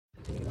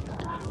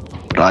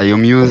Your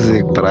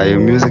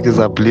music is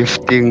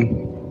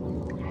uplifting.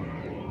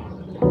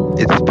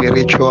 It's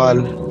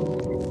spiritual.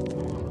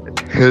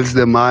 Heals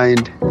the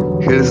mind,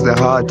 heals the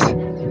heart.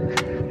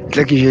 It's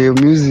like your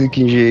music,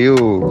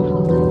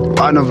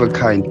 one of a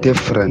kind,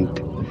 different.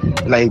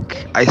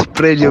 Like I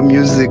spread your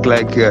music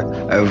like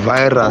a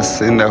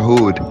virus in the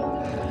hood.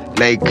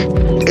 Like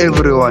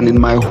everyone in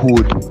my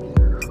hood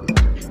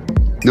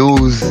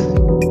knows.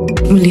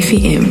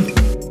 Molefi M.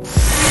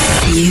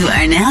 You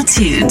are now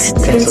tuned.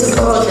 Pensive,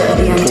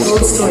 the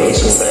Untold story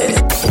episode.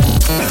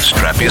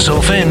 Strap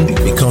yourself in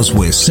because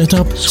we're set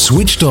up,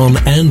 switched on,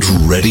 and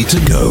ready to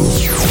go.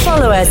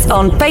 Follow us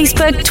on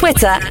Facebook,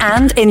 Twitter,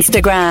 and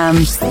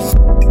Instagram.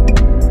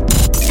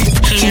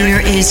 Here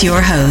is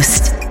your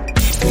host.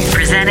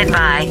 Presented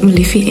by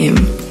Molefi M.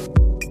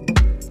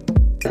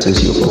 This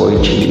is your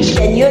boy Cheese.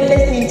 And you're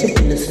listening to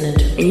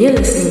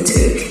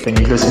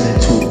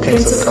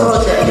Pensive,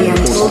 the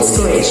Untold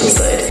story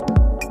episode.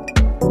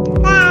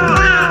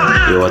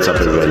 Yo, what's up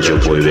everyone, it's your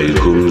boy Vega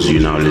Coombs.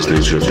 You're now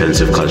listening to a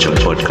Pensive Culture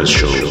podcast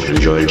show.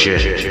 Enjoy and share.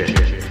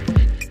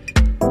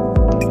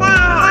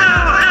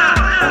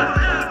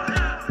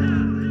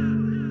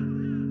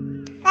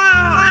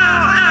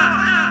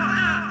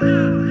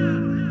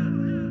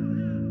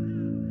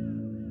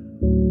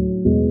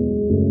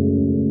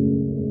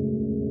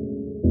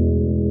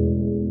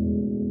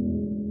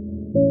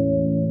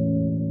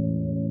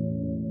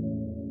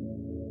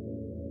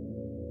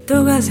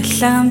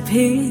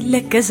 Hlampile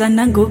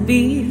gezana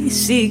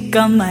ngobisi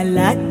igama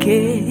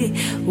lakhe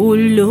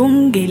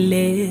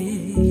ulungile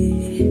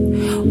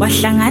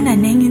wahlangana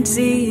nenye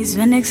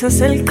insizwe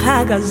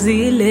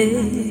nekusaseliqhakazile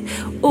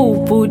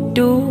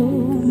ubutu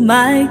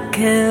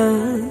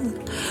Michael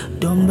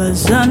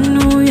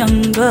Dombazana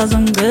uyangaza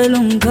ngela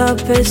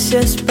ungikhaphe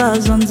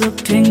siyasibaza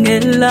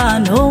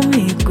ngizokuthengelana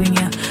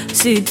omigunya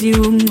sithi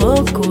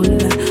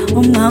ungcogola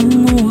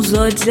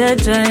ungamuzwa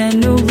thetha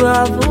yena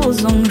ubaba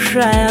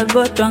uzongishaya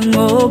kodwa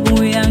ngoku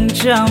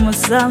uyangijama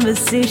sambe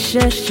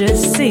sisheshe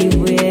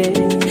sibuye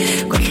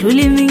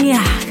kwadlula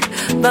iminyaka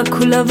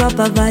bakhula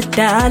baba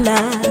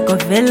badala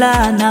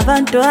kwavela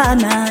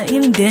nabantwana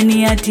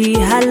imndeni yathi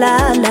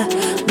halala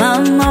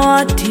mama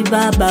wathi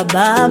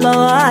baba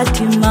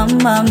wathi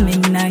mama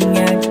mina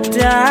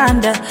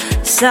ngiyakuthanda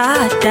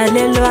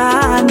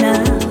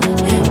sadalelwana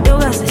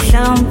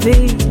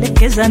Hlampile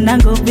gezana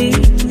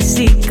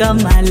ngobisi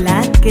igama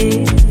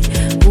lakhe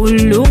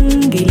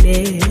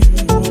ulungile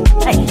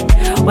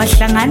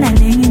wahlangana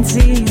nenye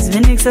insizwe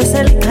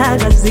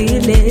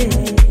nekusaseliqhakazile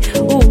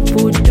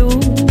ubutu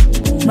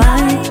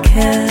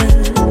Michael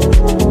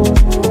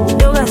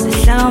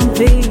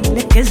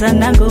Hlampile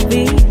gezana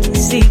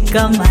ngobisi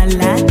igama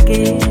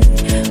lakhe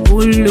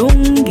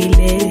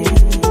ulungile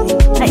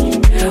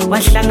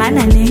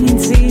wahlangana nenye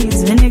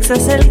insizwe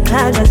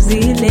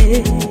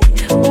nekusaseliqhakazile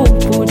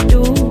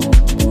ubutu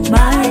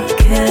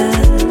Michael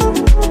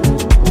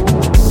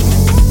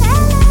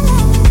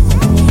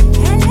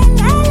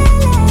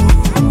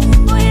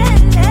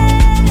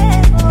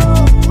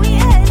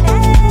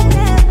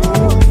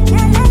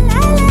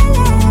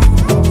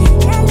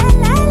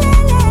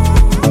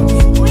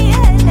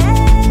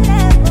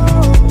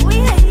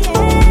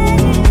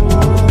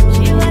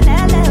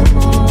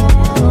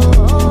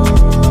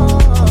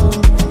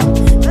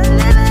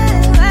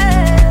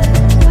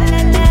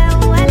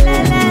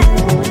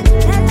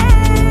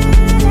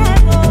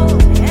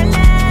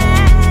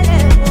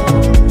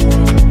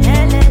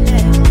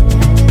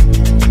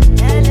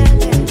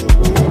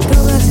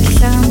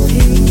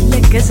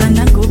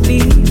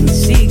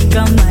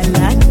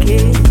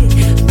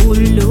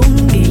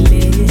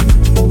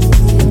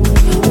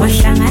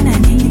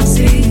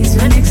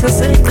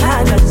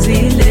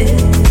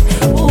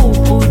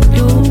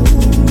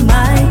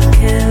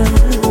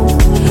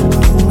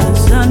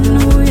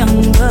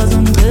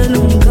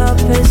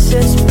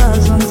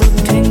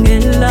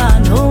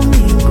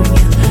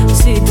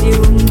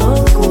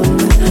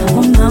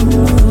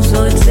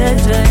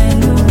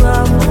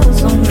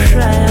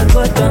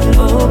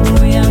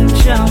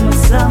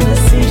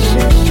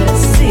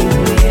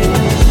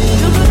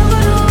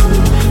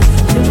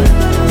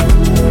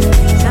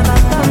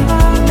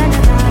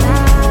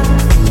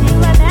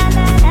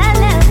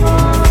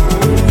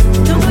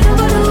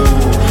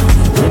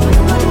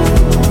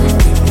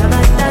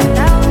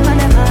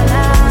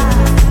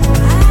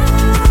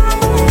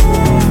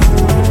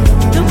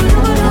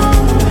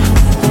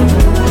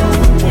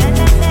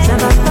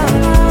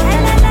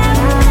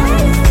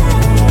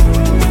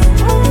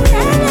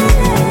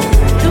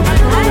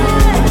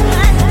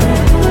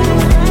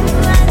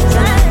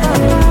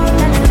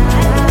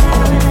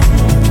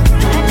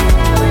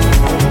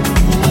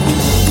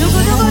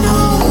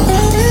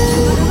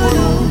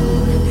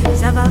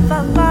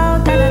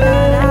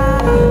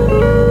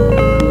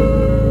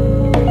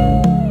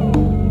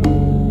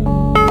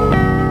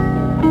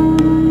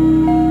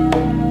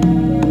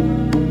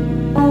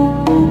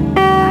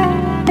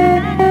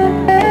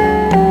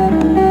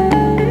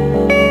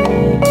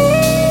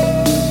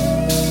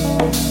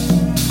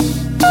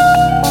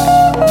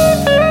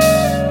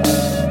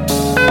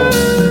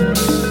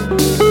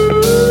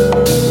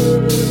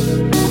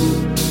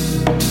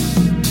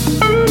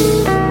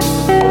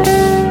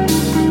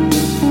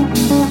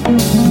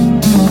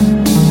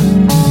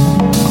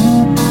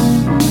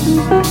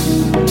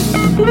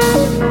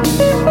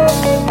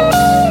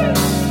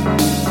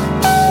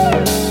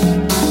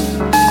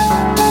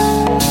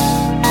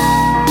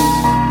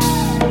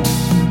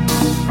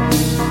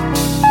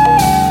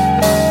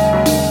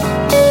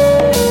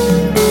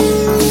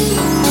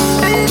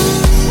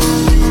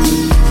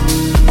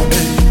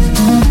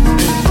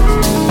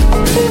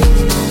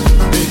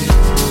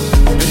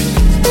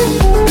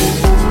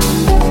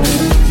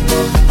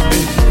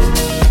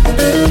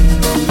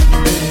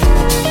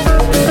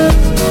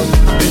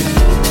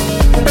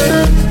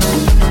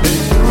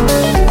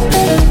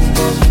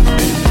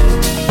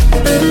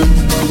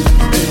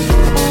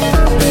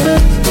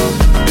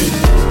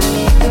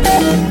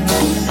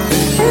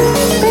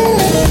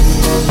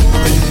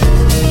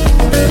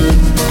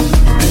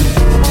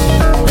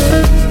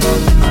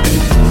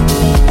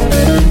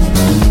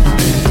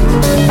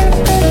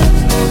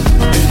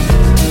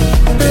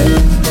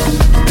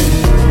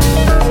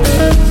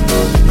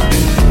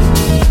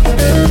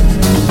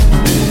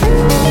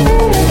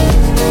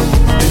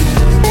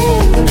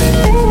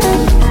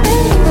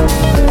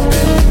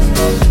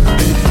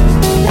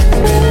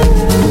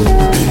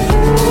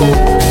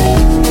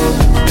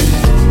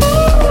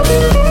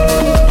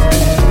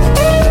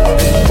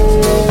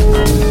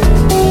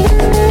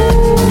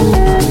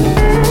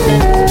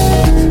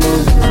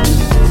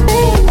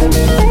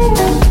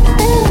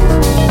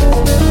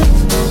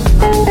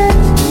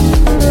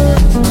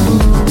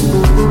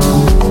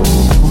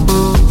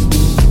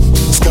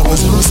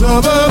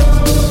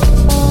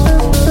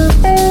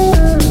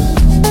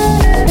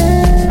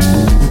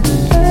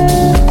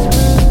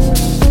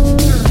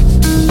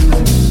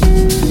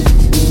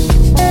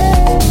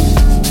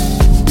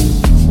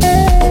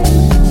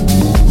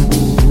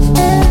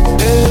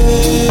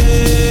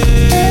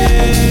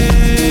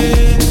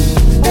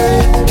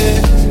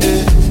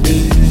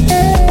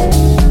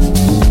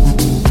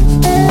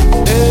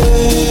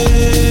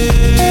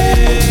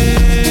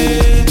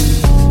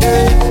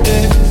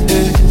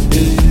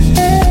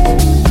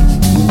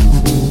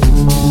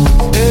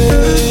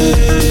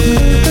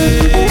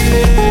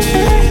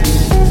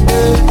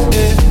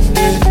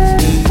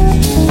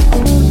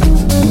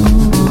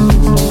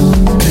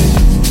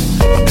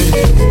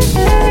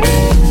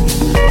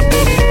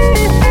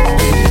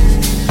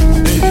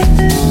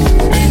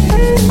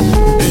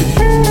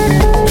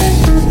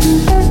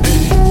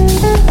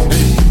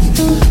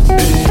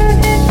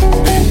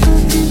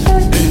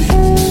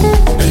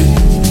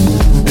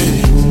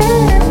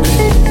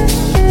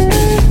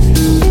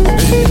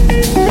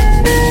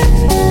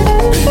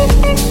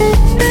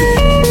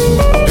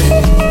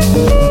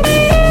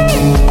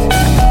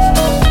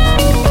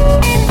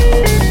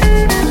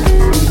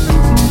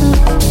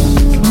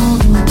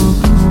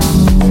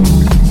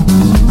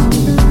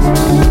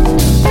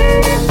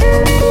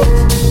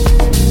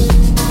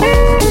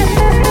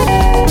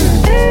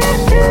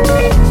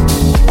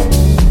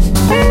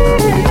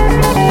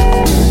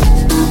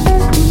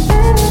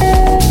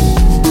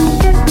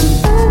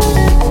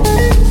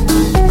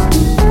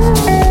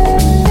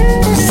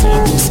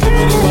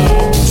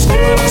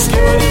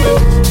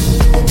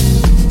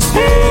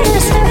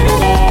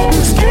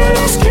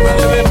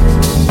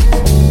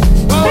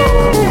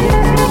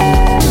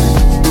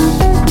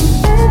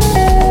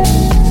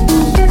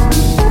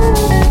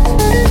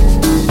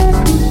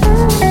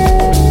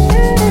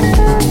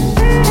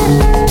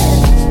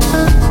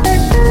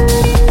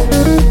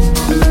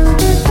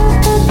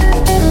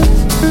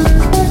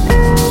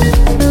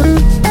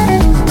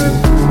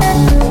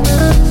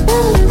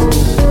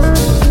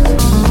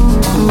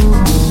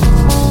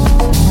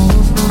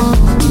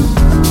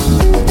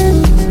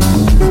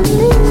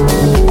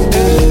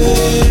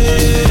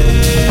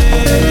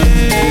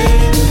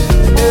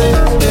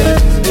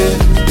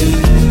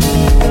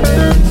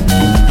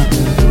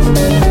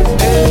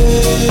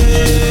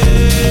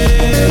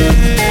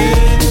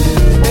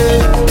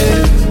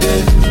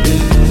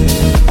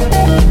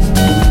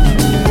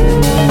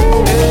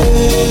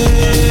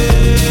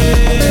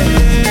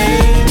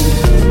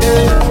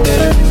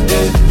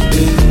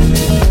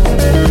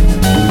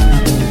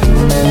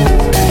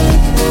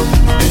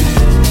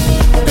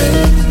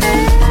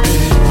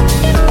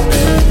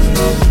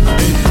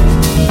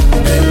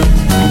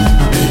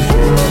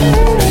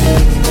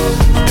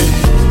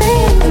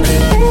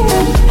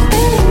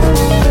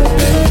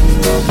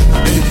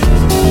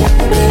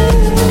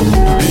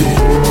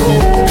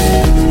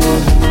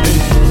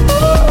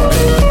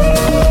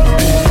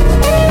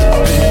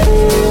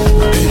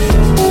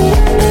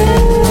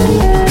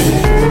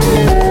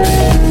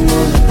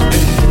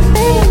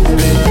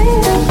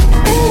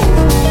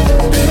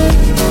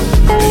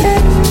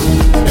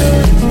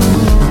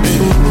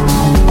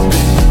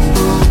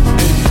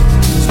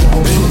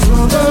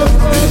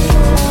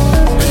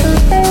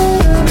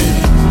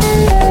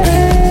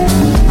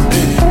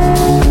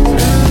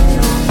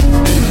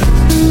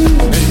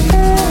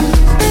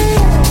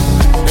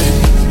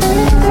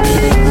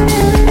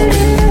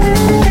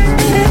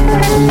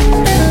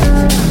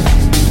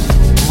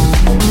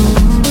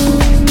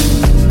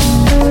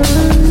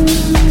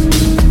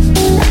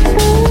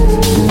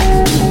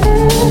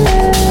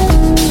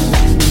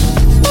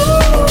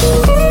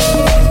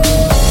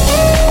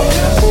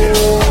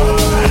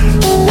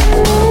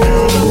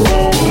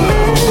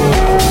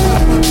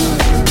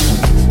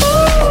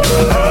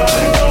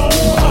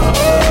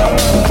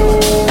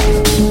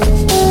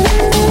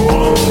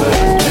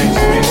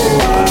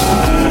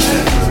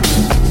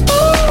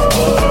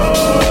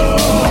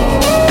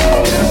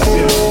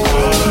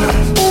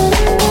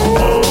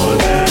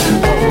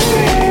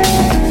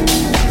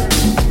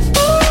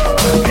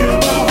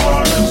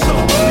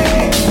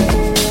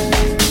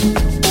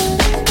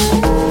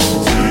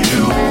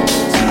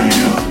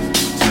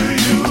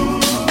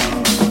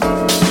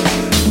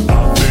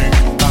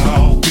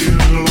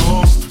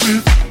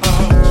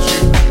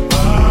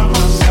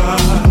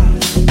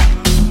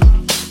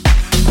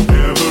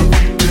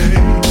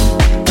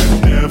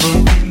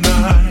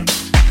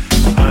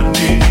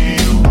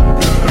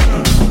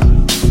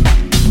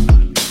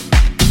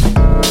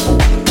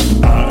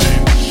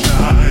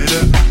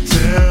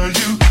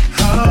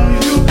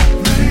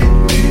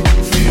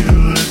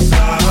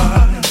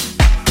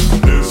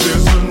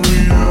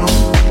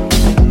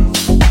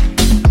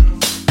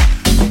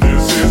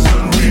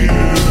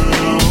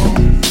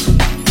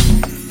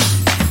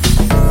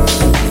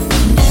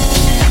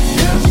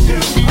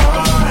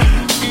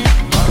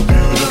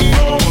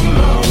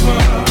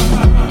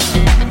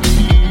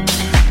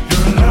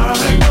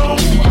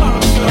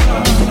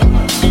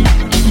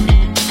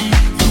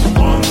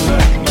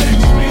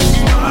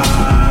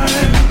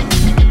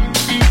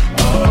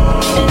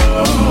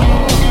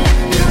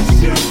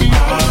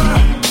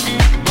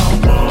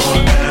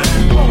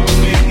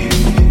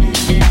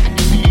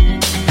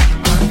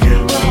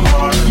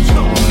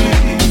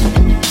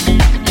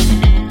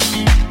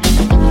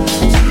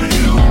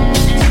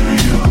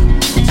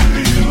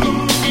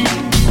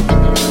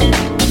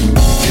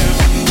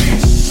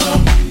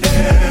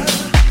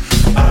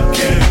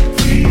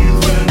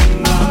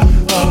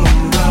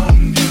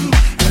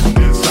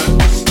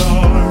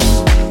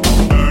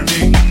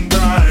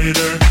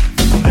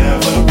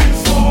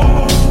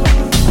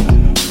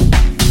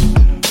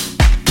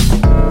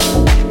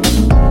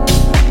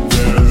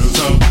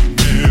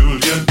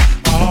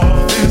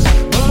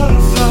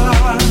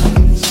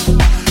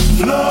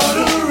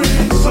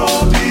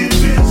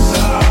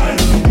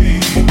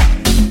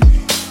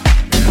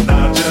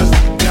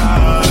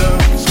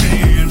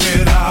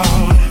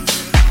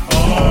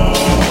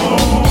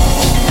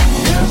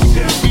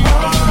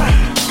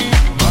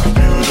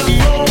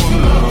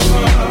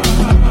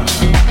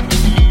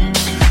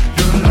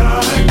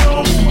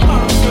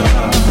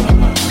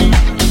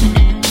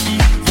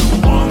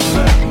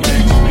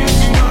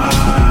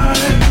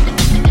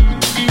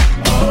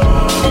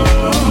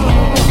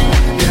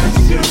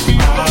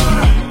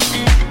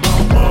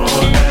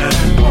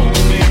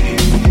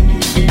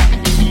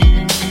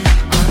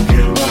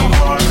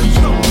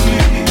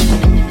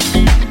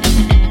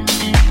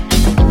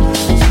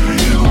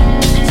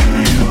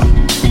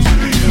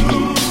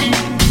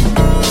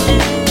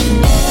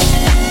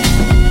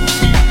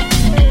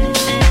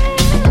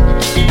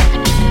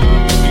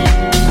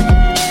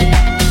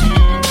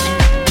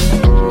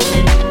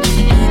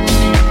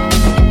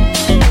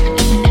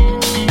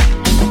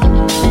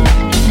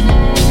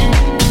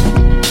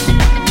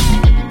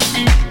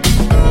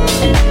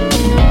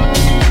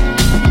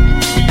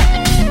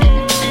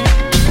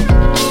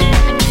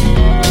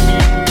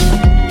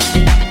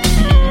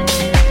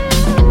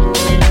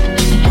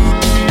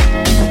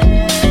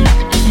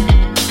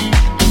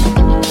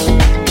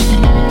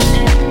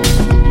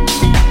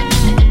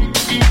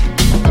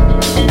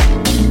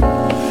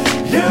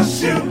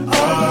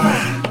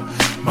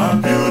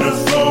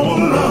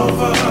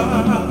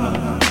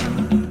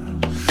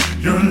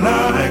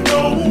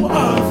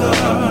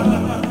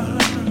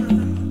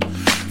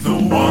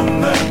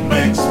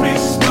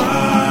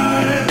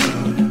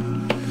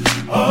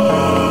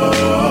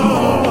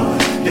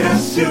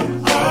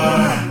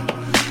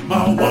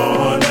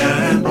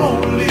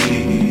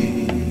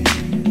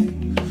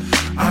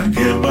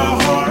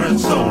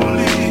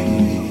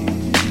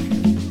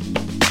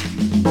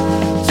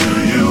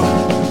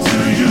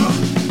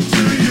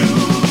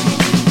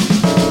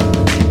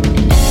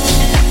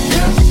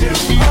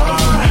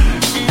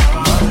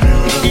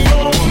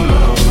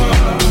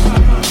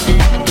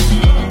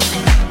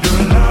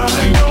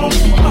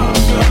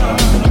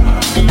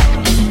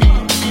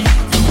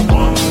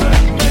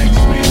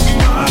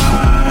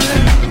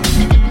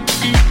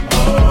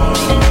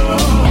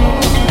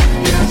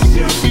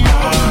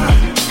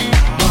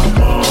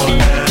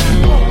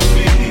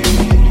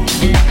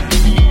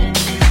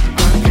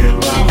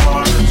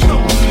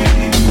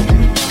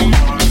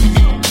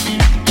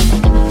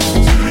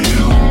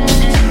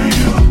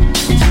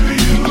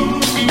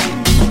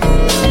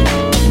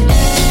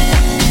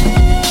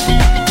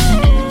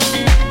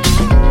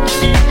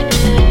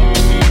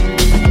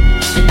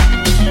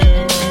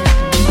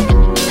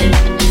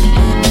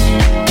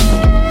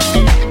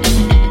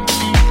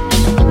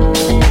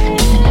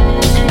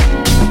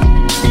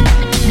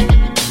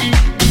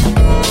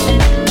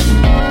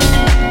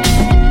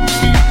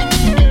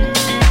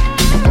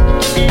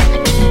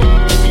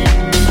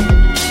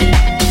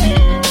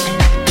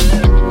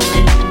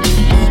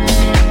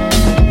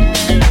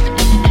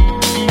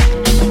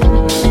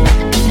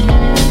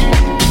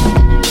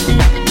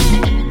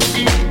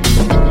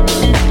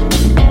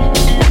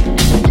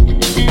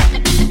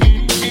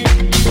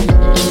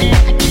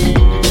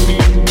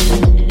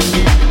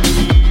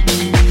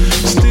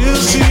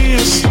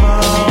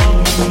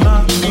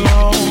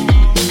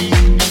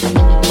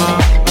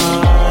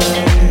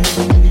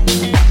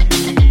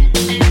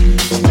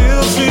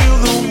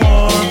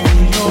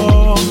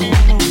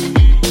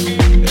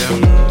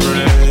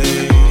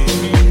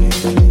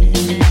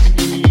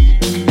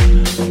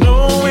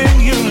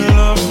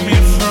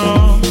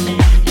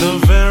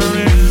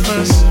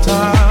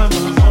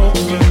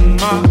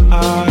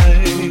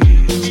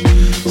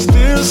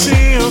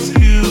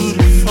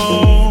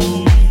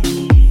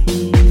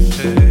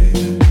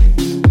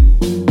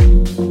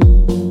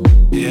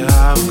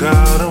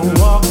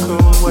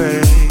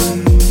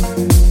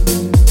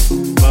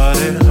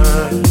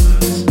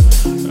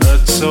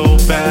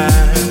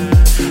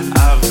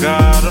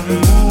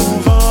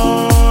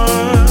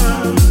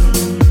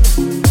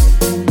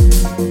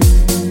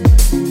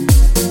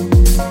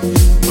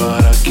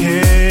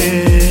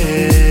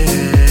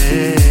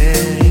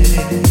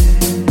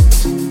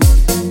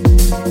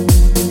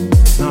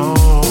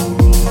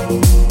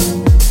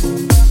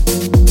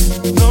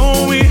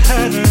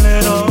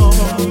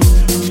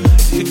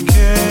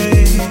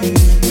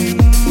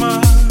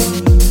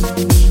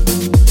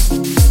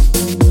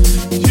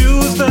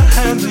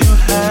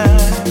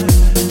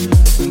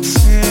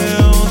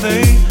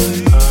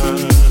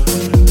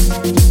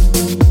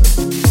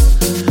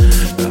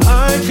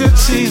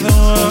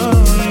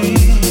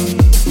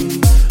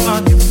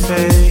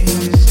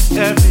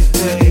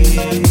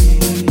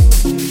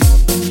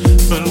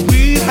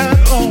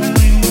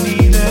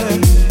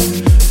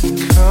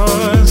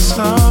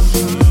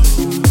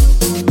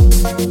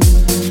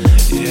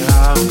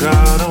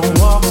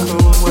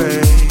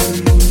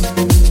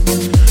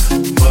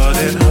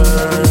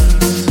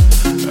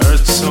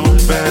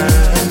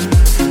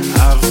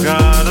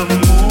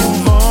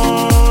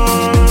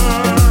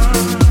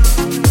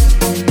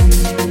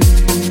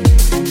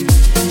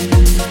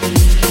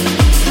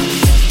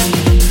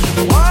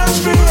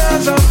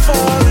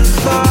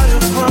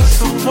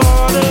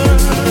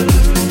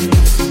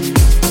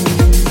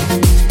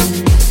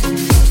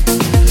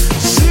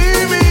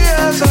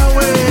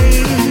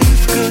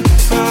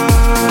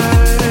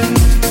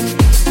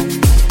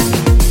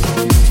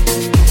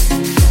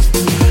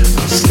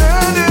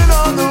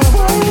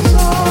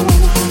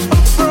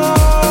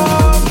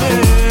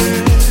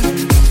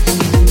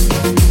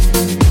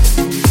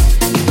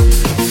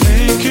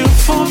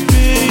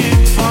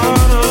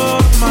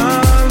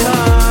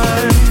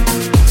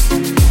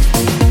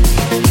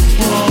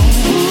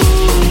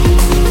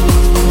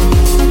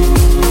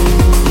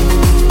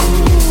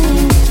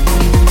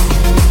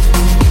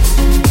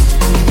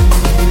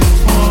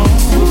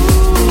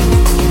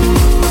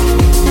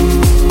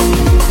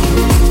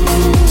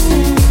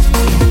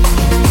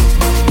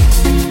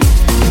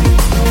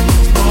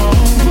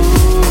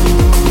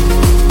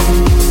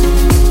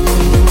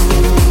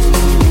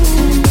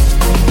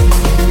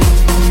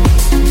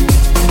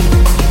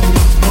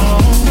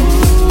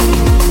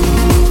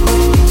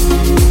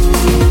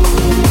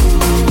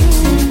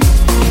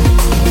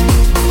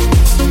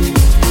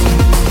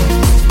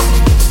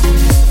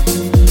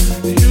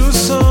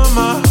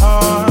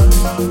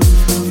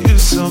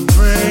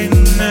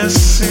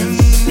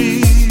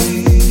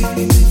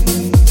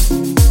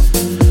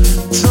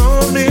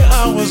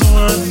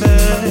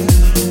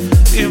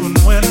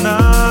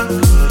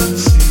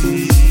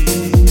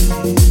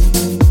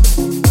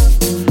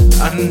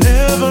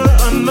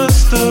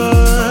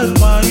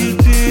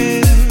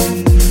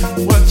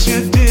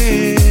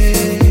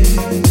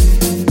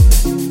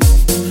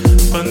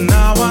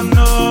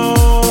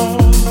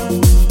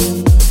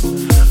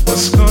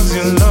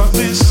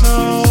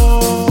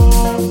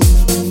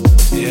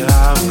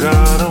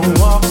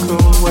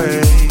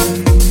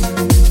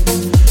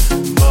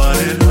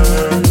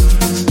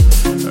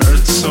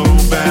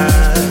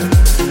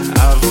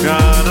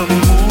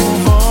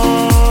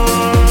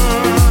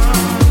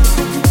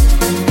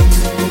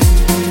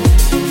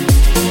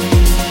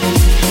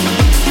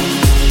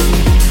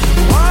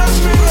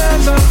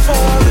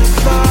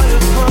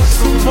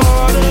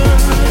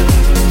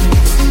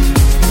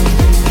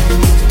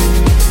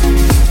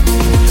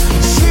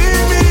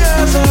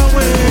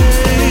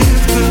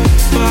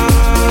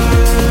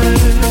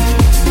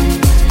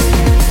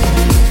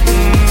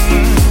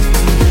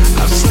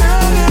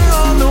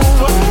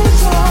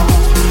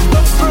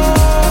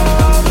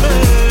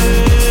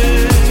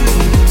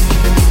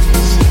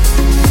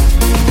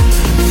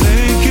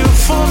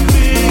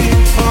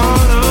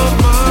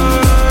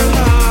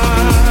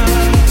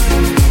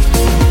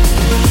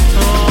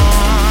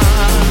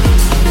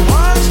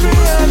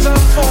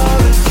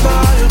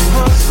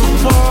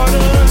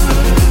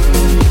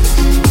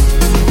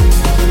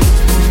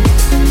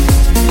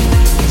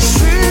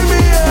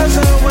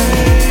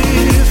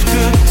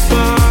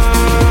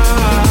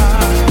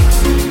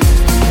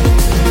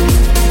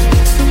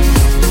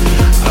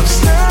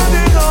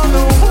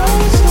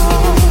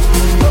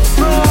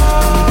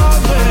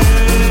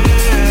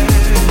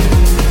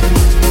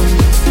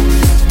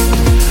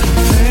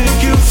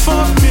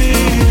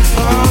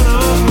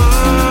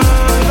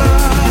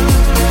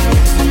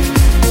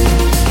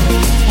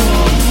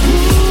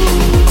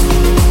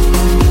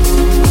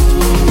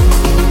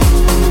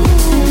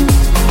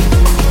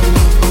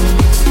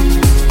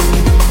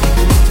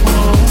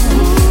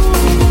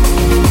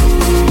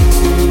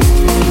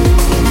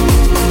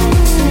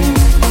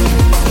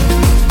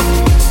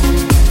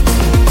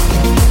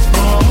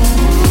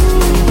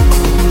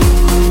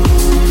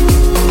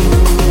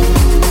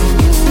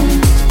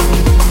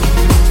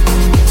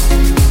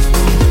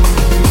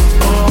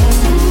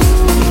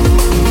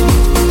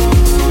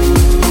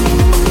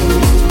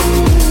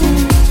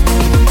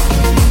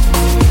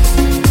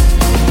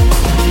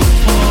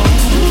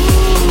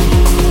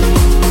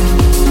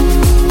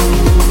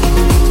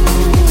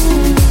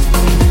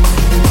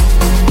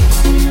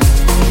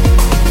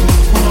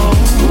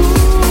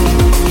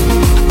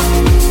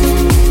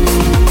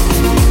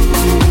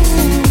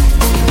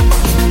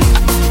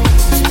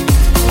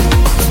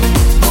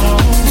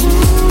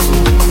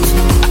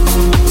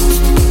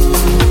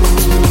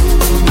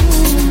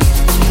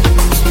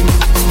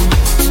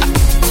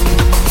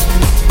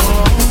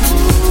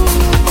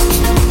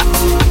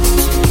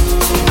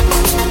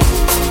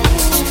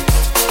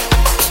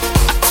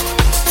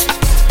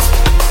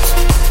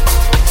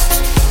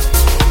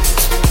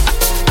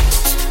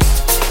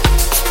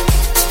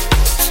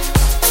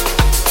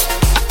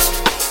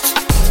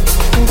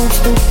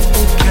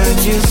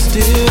you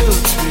still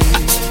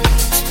dream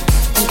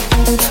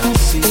and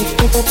see?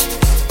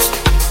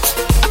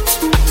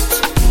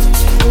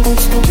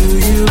 Do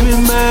you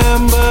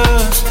remember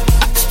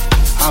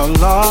how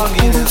long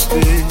it has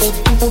been?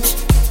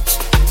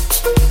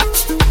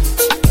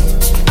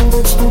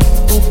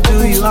 Do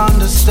you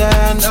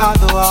understand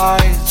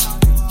otherwise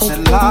that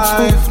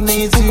life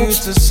needs you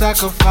to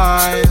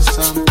sacrifice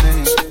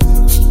something?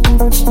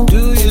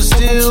 Do you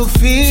still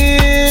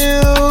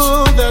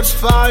feel that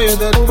fire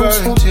that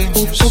burnt in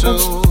your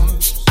soul?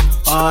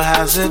 Or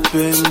has it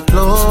been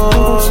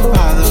blown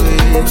by the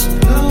wind?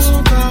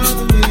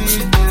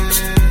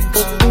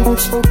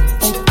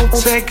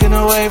 Taken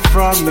away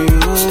from you,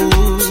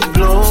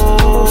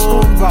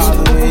 blown by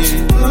the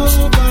wind.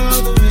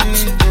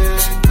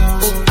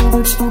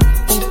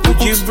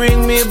 Would you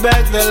bring me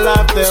back the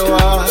love that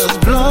was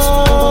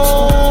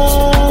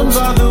blown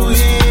by the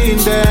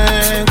wind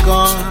and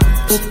gone?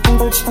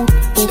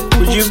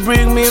 Would you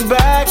bring me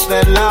back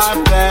that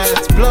love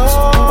that's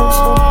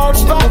blown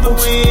by the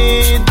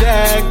wind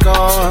and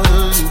gone?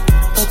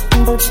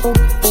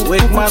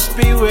 Wake my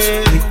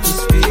spirit, wake the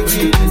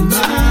spirit in my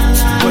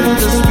life, wake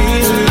the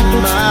spirit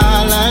in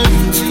my life,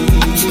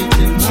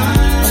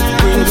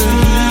 bring the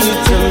heat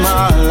to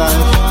my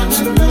life.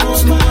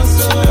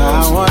 I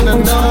wanna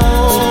know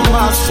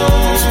my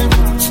soul,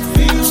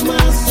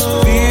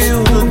 feel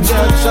the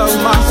depths of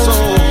my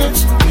soul.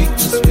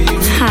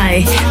 Hi,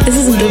 this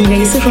is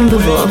Ndongaiso from The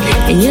Vault,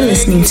 and you're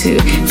listening to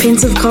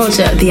Pensive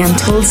Culture, the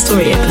Untold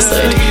Story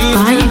episode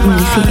by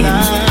Molefi M.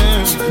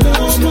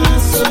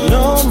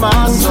 Know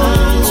my soul,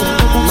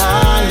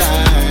 my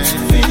life.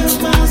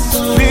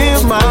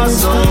 Feel my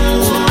soul,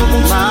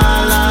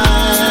 my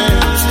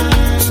life.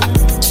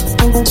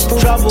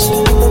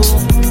 Trouble,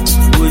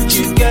 would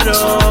you get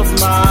off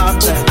my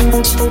back?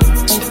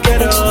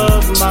 Get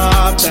off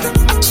my back.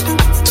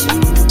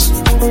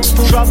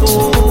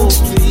 Trouble,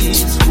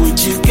 please, would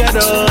you get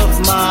off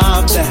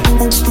my back?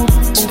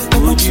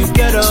 Would you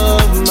get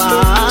off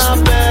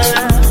my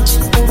back?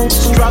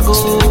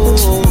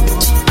 Struggle,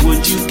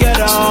 would you get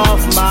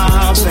off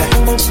my back?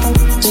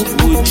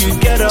 Would you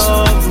get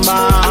off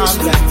my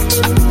back?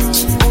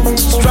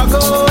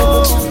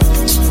 Struggle,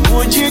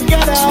 would you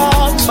get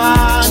off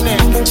my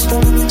neck?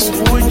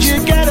 Would you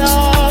get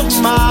off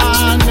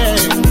my neck?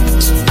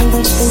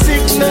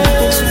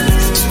 Sickness,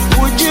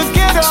 would you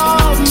get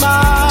off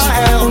my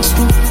health?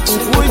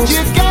 Would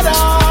you get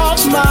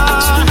off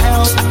my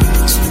health?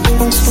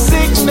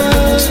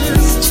 Sickness,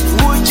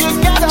 would you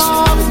get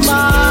off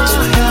my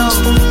health?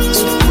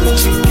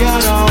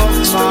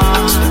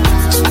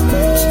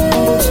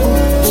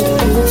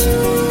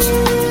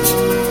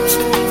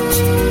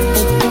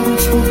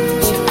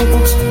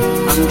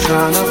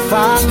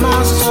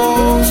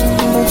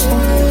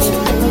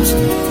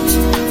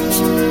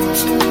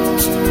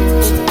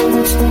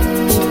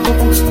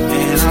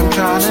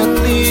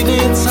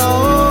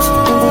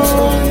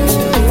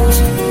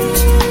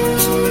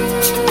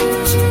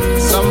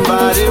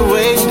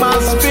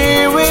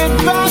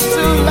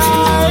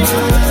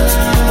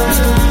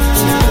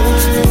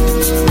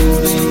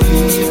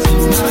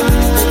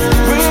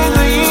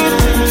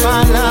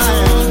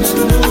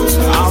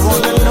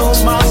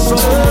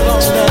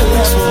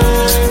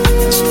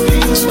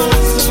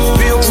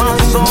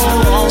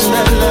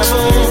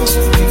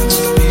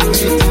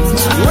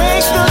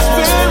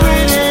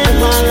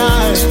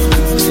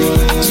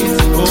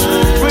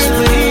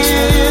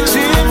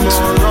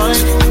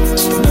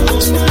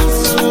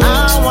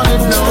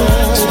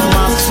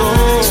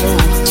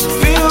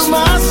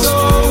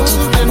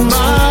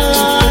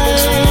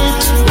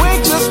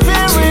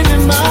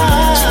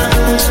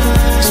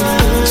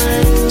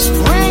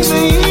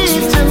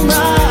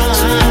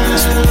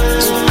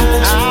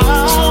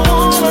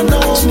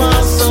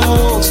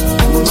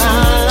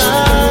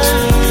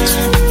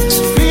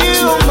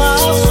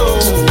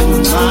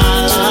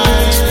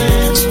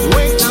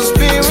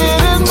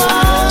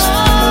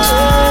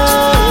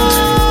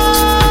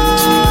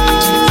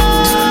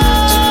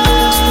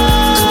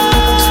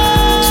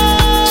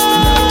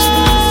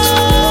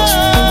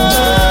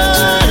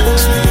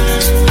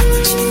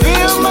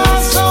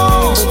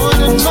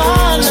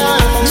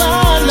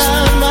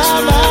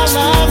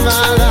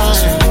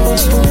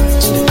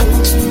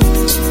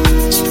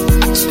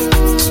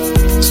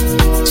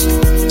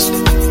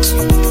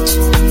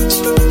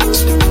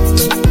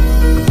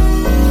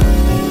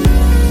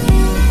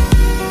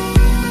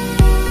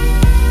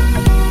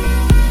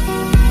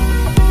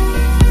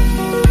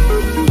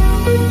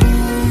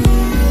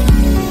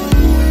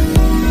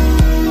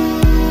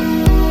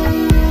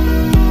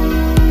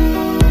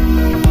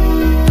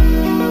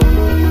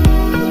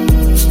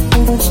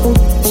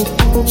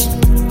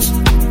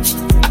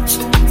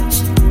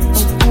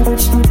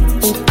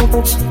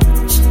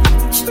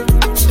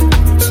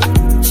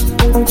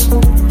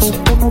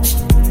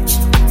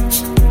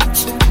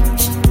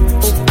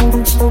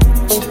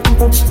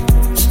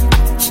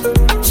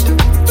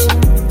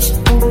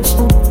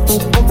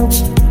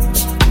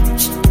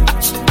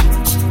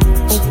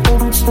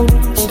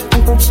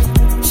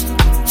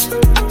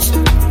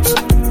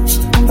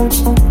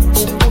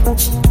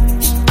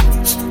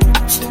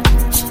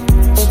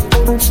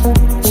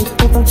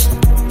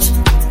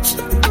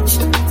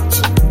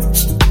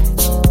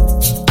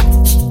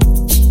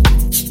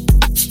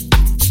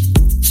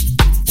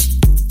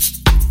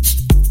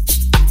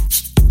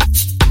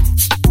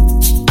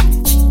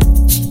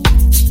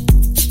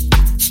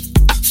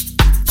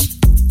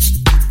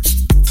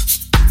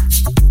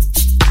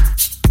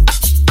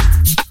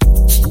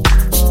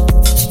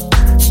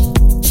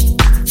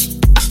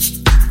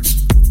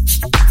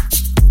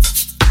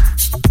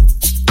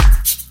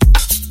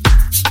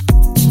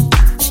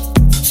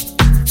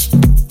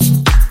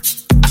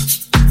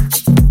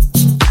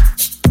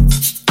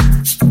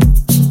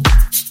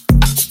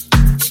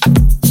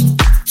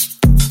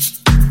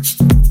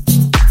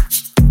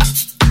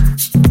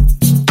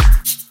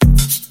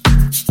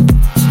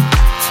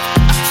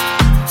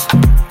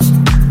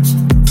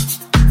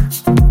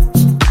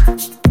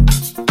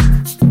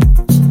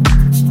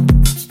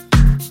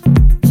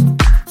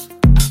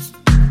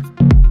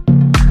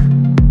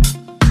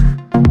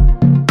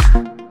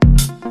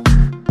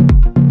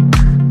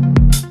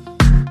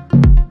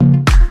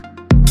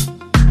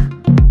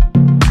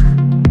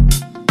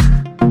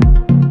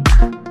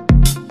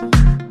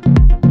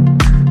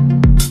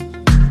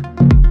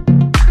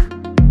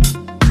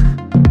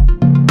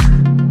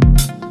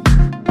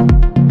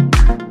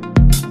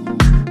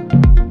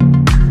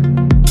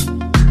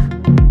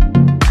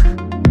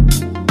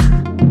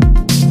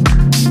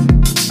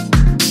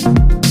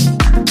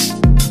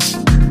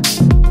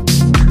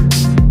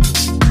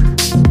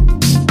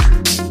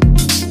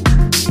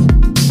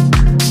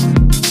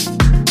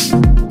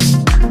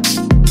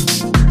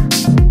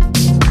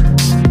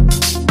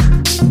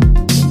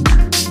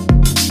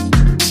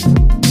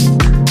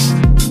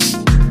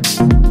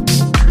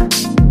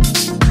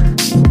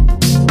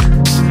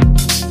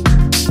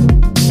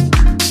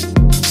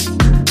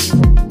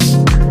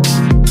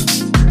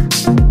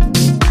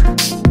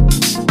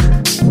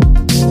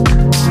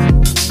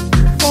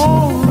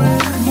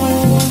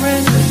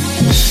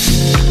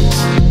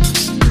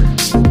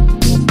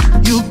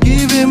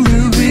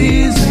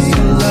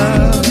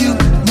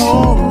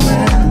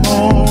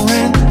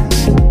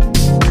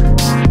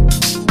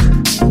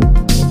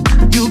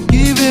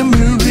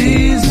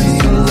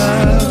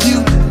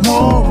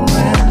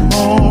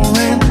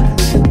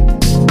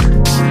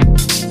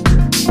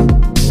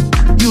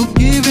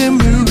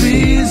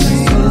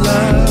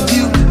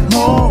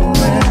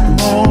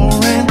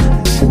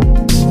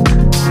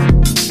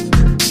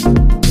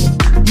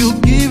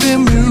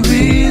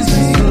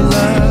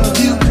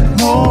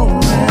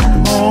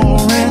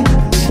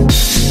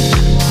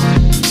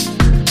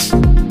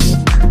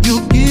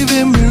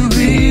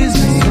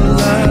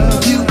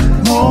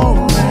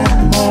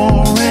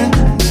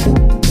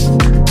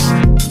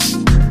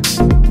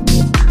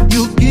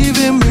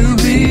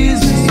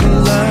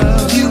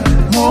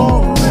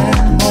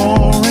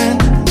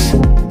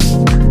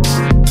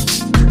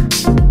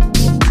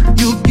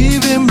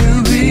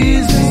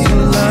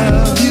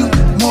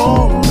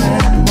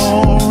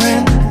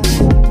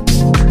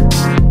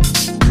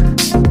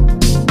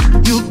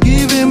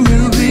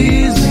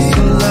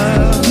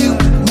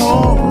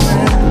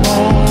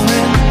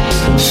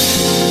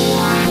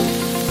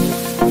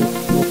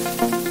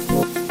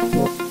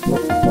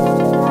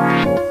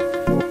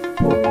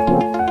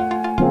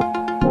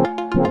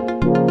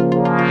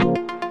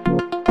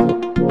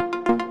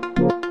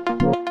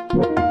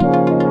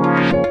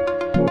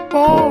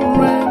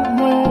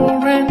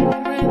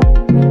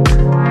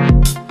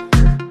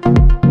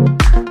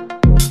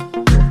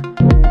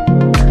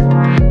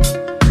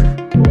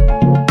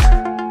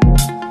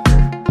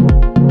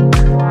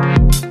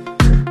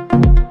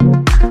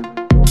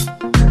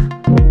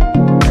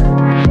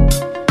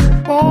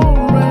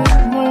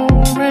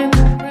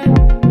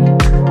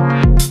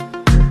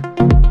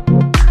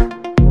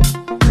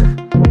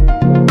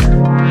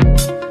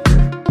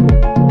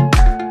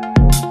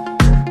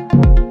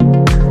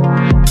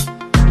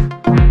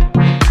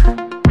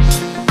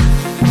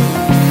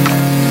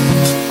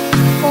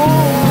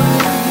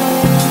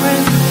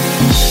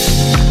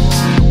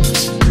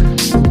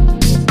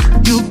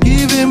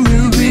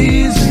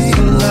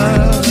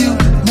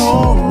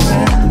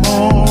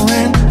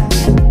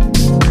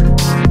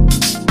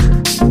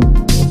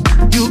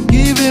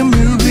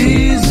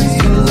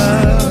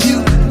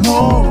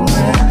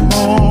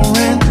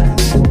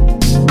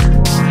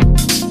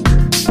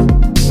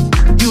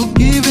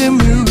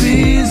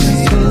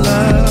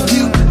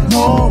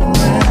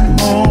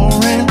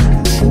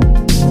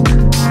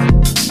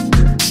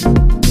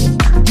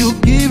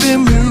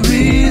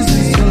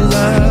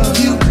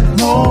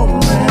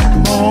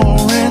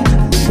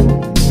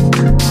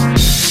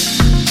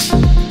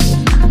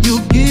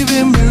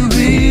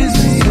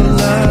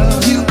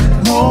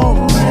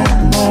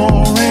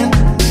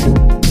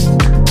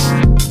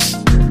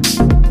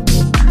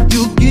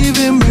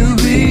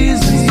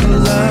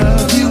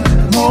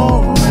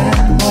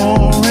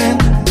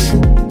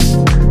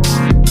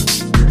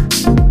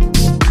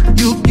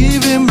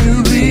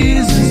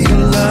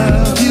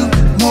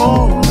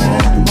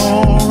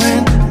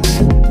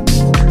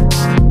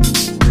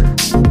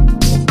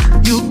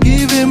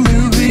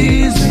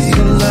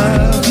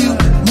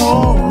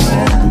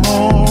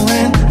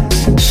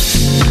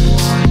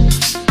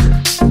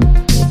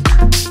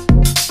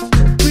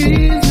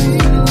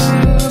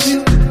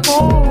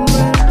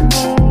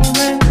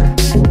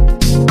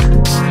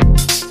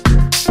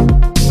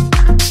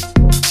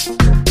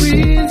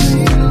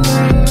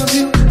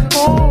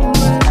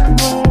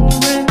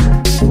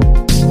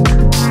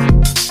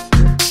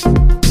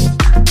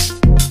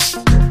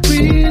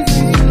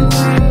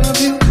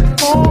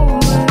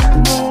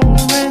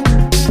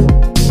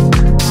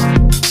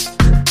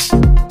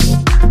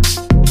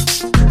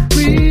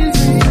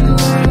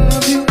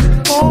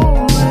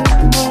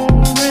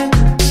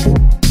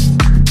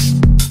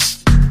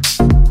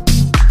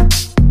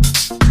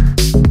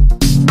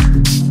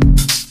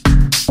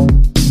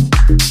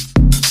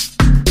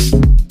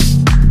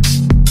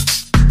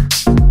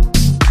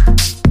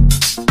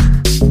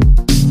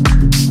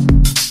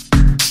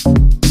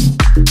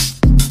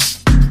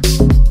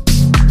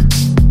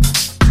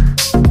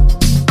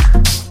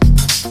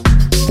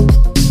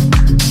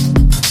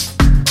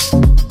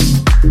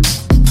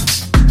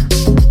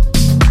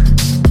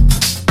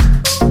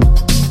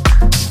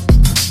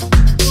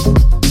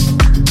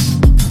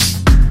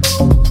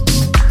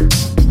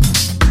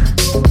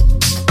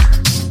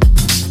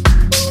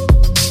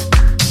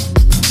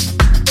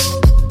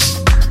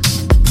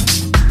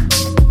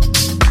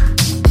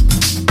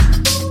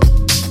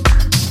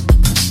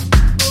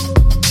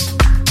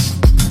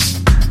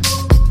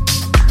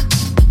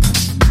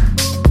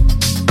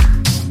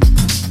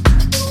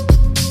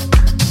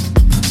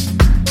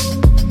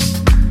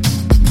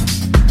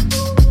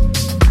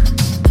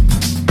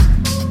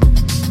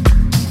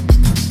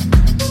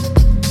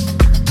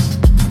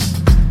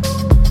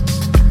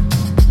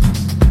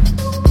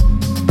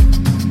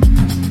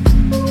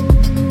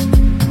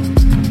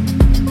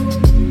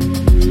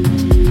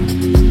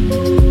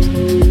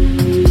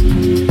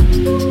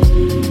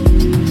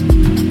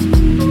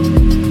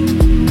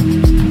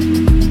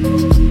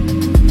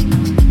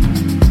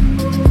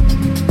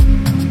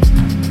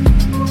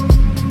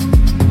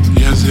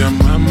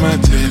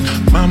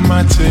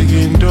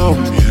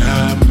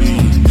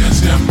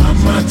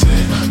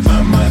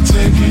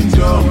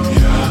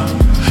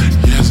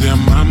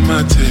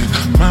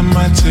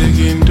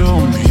 taking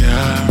dome,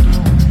 yeah.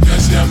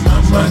 Yes, yeah,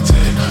 mama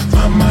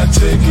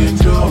taking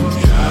dome,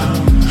 yeah.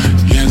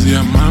 Yes,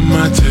 yeah,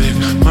 mama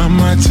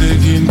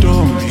taking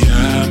dome,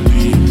 yeah.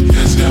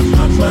 Yes, yeah,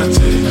 mama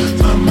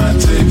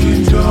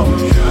taking dome,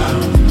 yeah.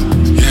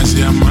 Yes,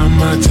 yeah,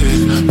 mama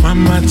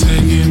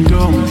taking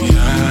dome,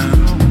 yeah.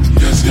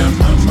 Yes, yeah,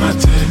 mama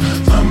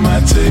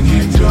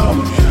taking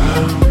dome,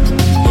 yeah.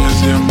 Yes,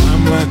 yeah,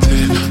 mama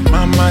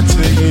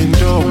taking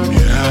dome,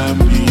 yeah.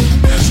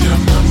 Yes, yeah,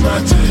 mama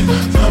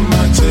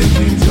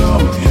taking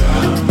dome,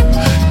 yeah.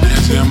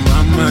 Yes, yeah,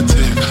 mama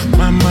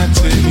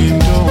taking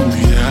dome,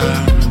 yeah.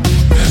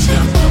 Yes, yeah,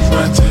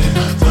 mama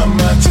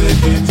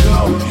taking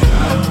dome,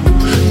 yeah.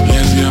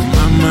 Yes, yeah,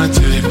 mama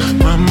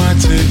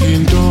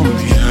taking dome,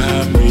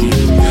 yeah.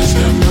 Yes,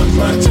 yeah,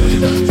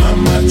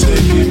 mama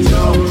taking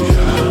dome,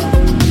 yeah.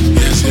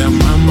 Yes, yeah,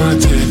 mama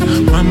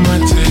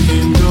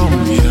taking dome,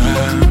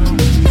 yeah.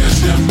 Yes,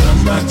 yeah,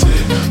 mama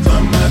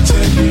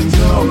taking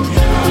dome,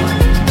 yeah.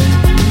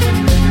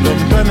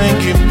 Lomntwana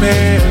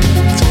ngiphethe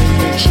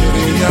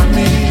sheri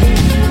yami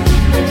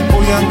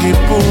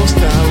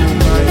uyangiposta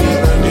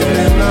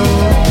ungayilandelela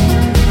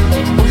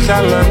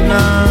uhlala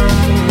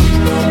nami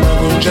noma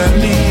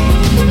kunjani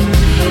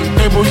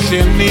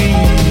ebuhleni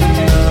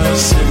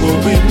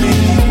nasebubini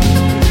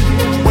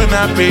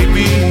wena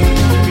baby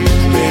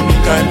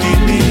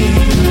kandini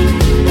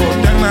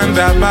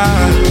odanandaba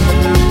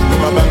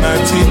noma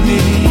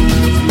bangathini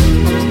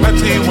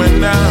bathi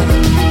wena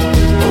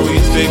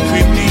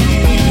uyifekwini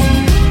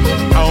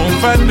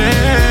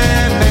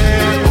awumfanele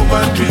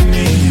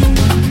ubantwini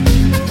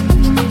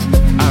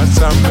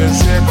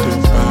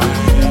asambesedubai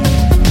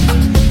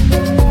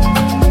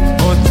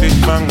othi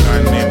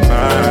bangane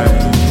bai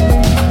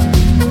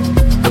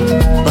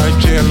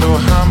bajelo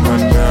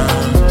hamana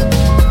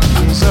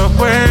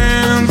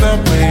ngizokwenza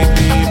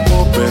baby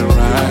pope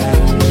right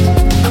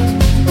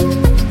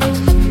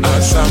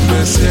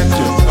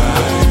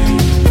asambesedubai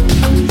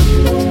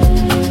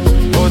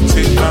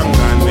othi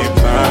bangane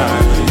bai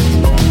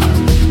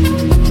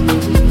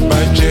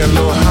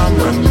Jello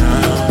hammer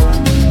now.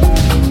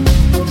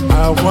 I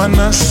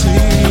wanna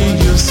see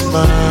you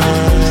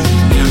smile.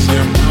 Yes,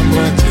 your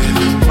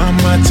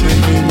mama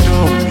taking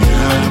dome,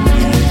 yeah.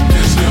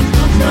 Yes, your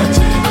mama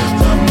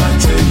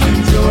taking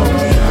dome,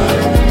 yeah.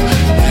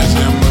 Yes,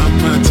 your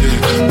mama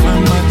taking dome, yeah. Yes, your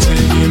mama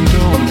taking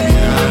dome,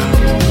 yeah.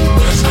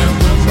 Yes, your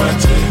mama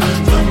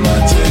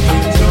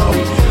taking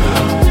dome,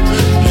 yeah.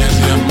 Yes,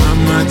 your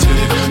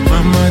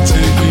mama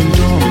taking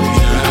dome,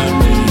 yeah.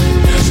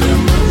 Yes,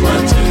 yeah,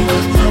 mama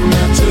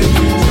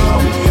taking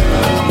dome,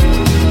 yeah.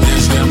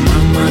 Yes, yeah, mama taking dome, yeah. Yes, yeah,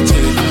 mama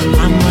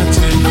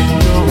taking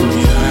dome, yeah.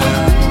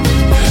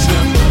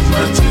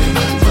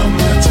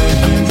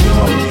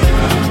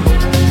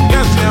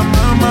 Yes, yeah,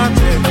 mama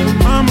taking dome, yeah. Yes, yeah,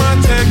 mama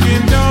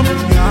taking dome, yeah.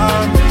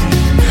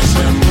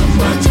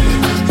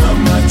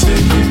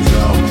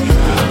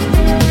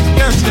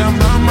 Yes, yeah,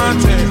 mama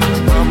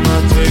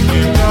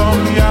taking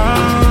dome, yeah.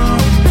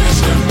 Yes,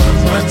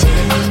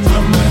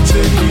 yeah, mama taking dome,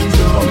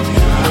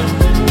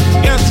 yeah.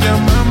 Yes, yeah,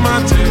 mama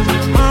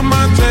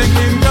taking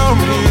dome,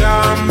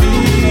 yeah.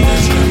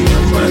 Yes,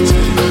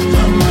 yeah,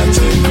 mama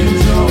taking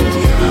dome,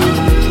 yeah.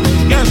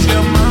 Yes,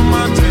 yeah,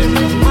 mama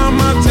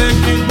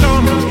taking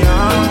dome,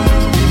 yeah.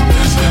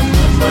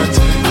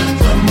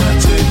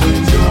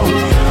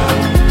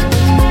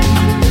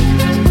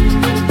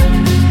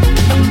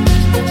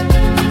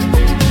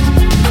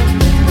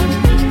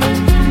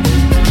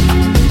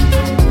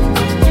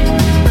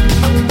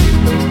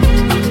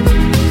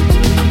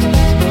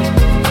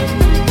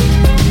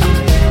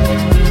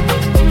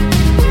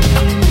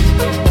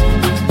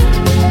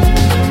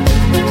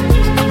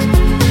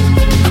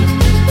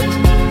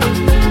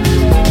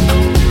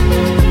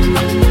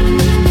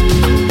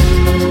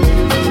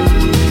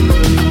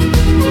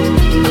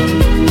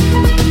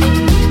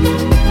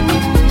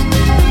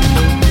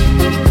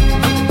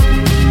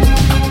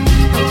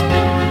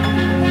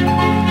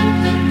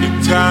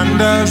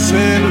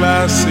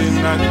 Sela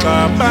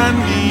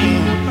singaxabani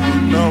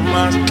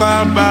noma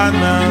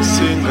xabana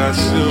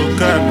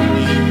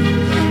singasukani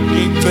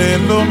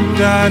ngicela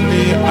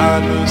umdali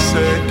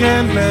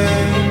alusekele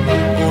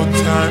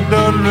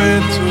uthando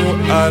lwethu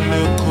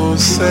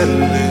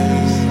alukhusele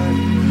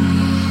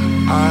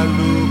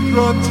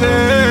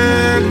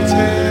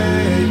aluprotecte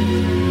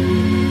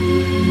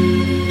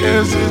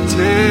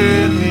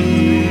ezitheni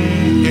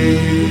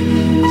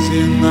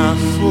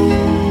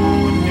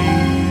singafuni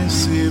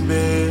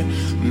sibe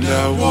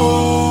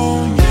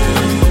ndawonye.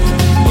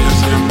 Yes,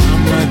 yeah,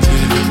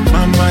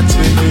 mama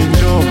taking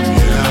dome,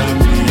 yeah.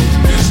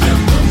 Yes, yeah,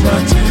 mama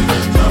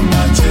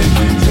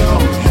taking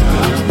dome,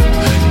 yeah.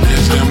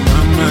 Yes, yeah,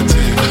 mama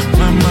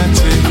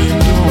taking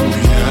dome,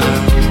 yeah.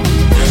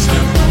 Yes,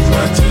 yeah,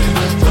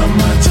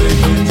 mama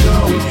taking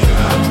dome,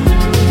 yeah.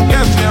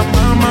 Yes, yeah,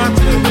 mama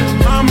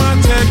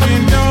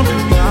taking dome,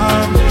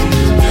 yeah.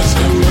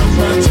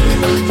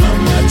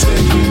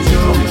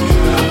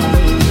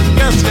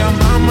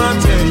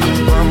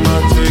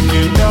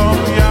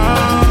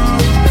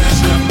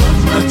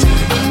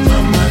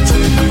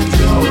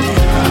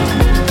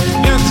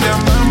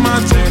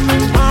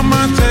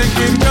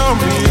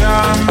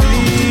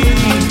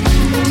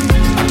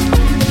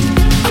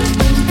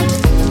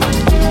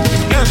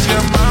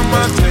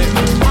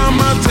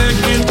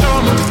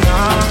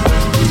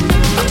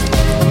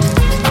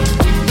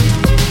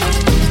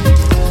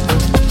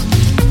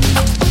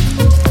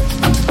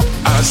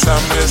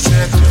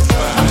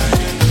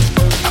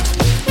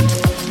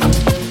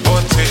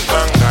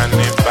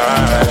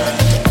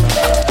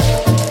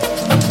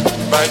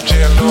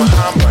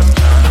 kuhamba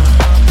na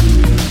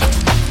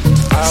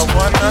I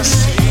wanna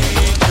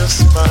see your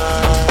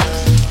smile.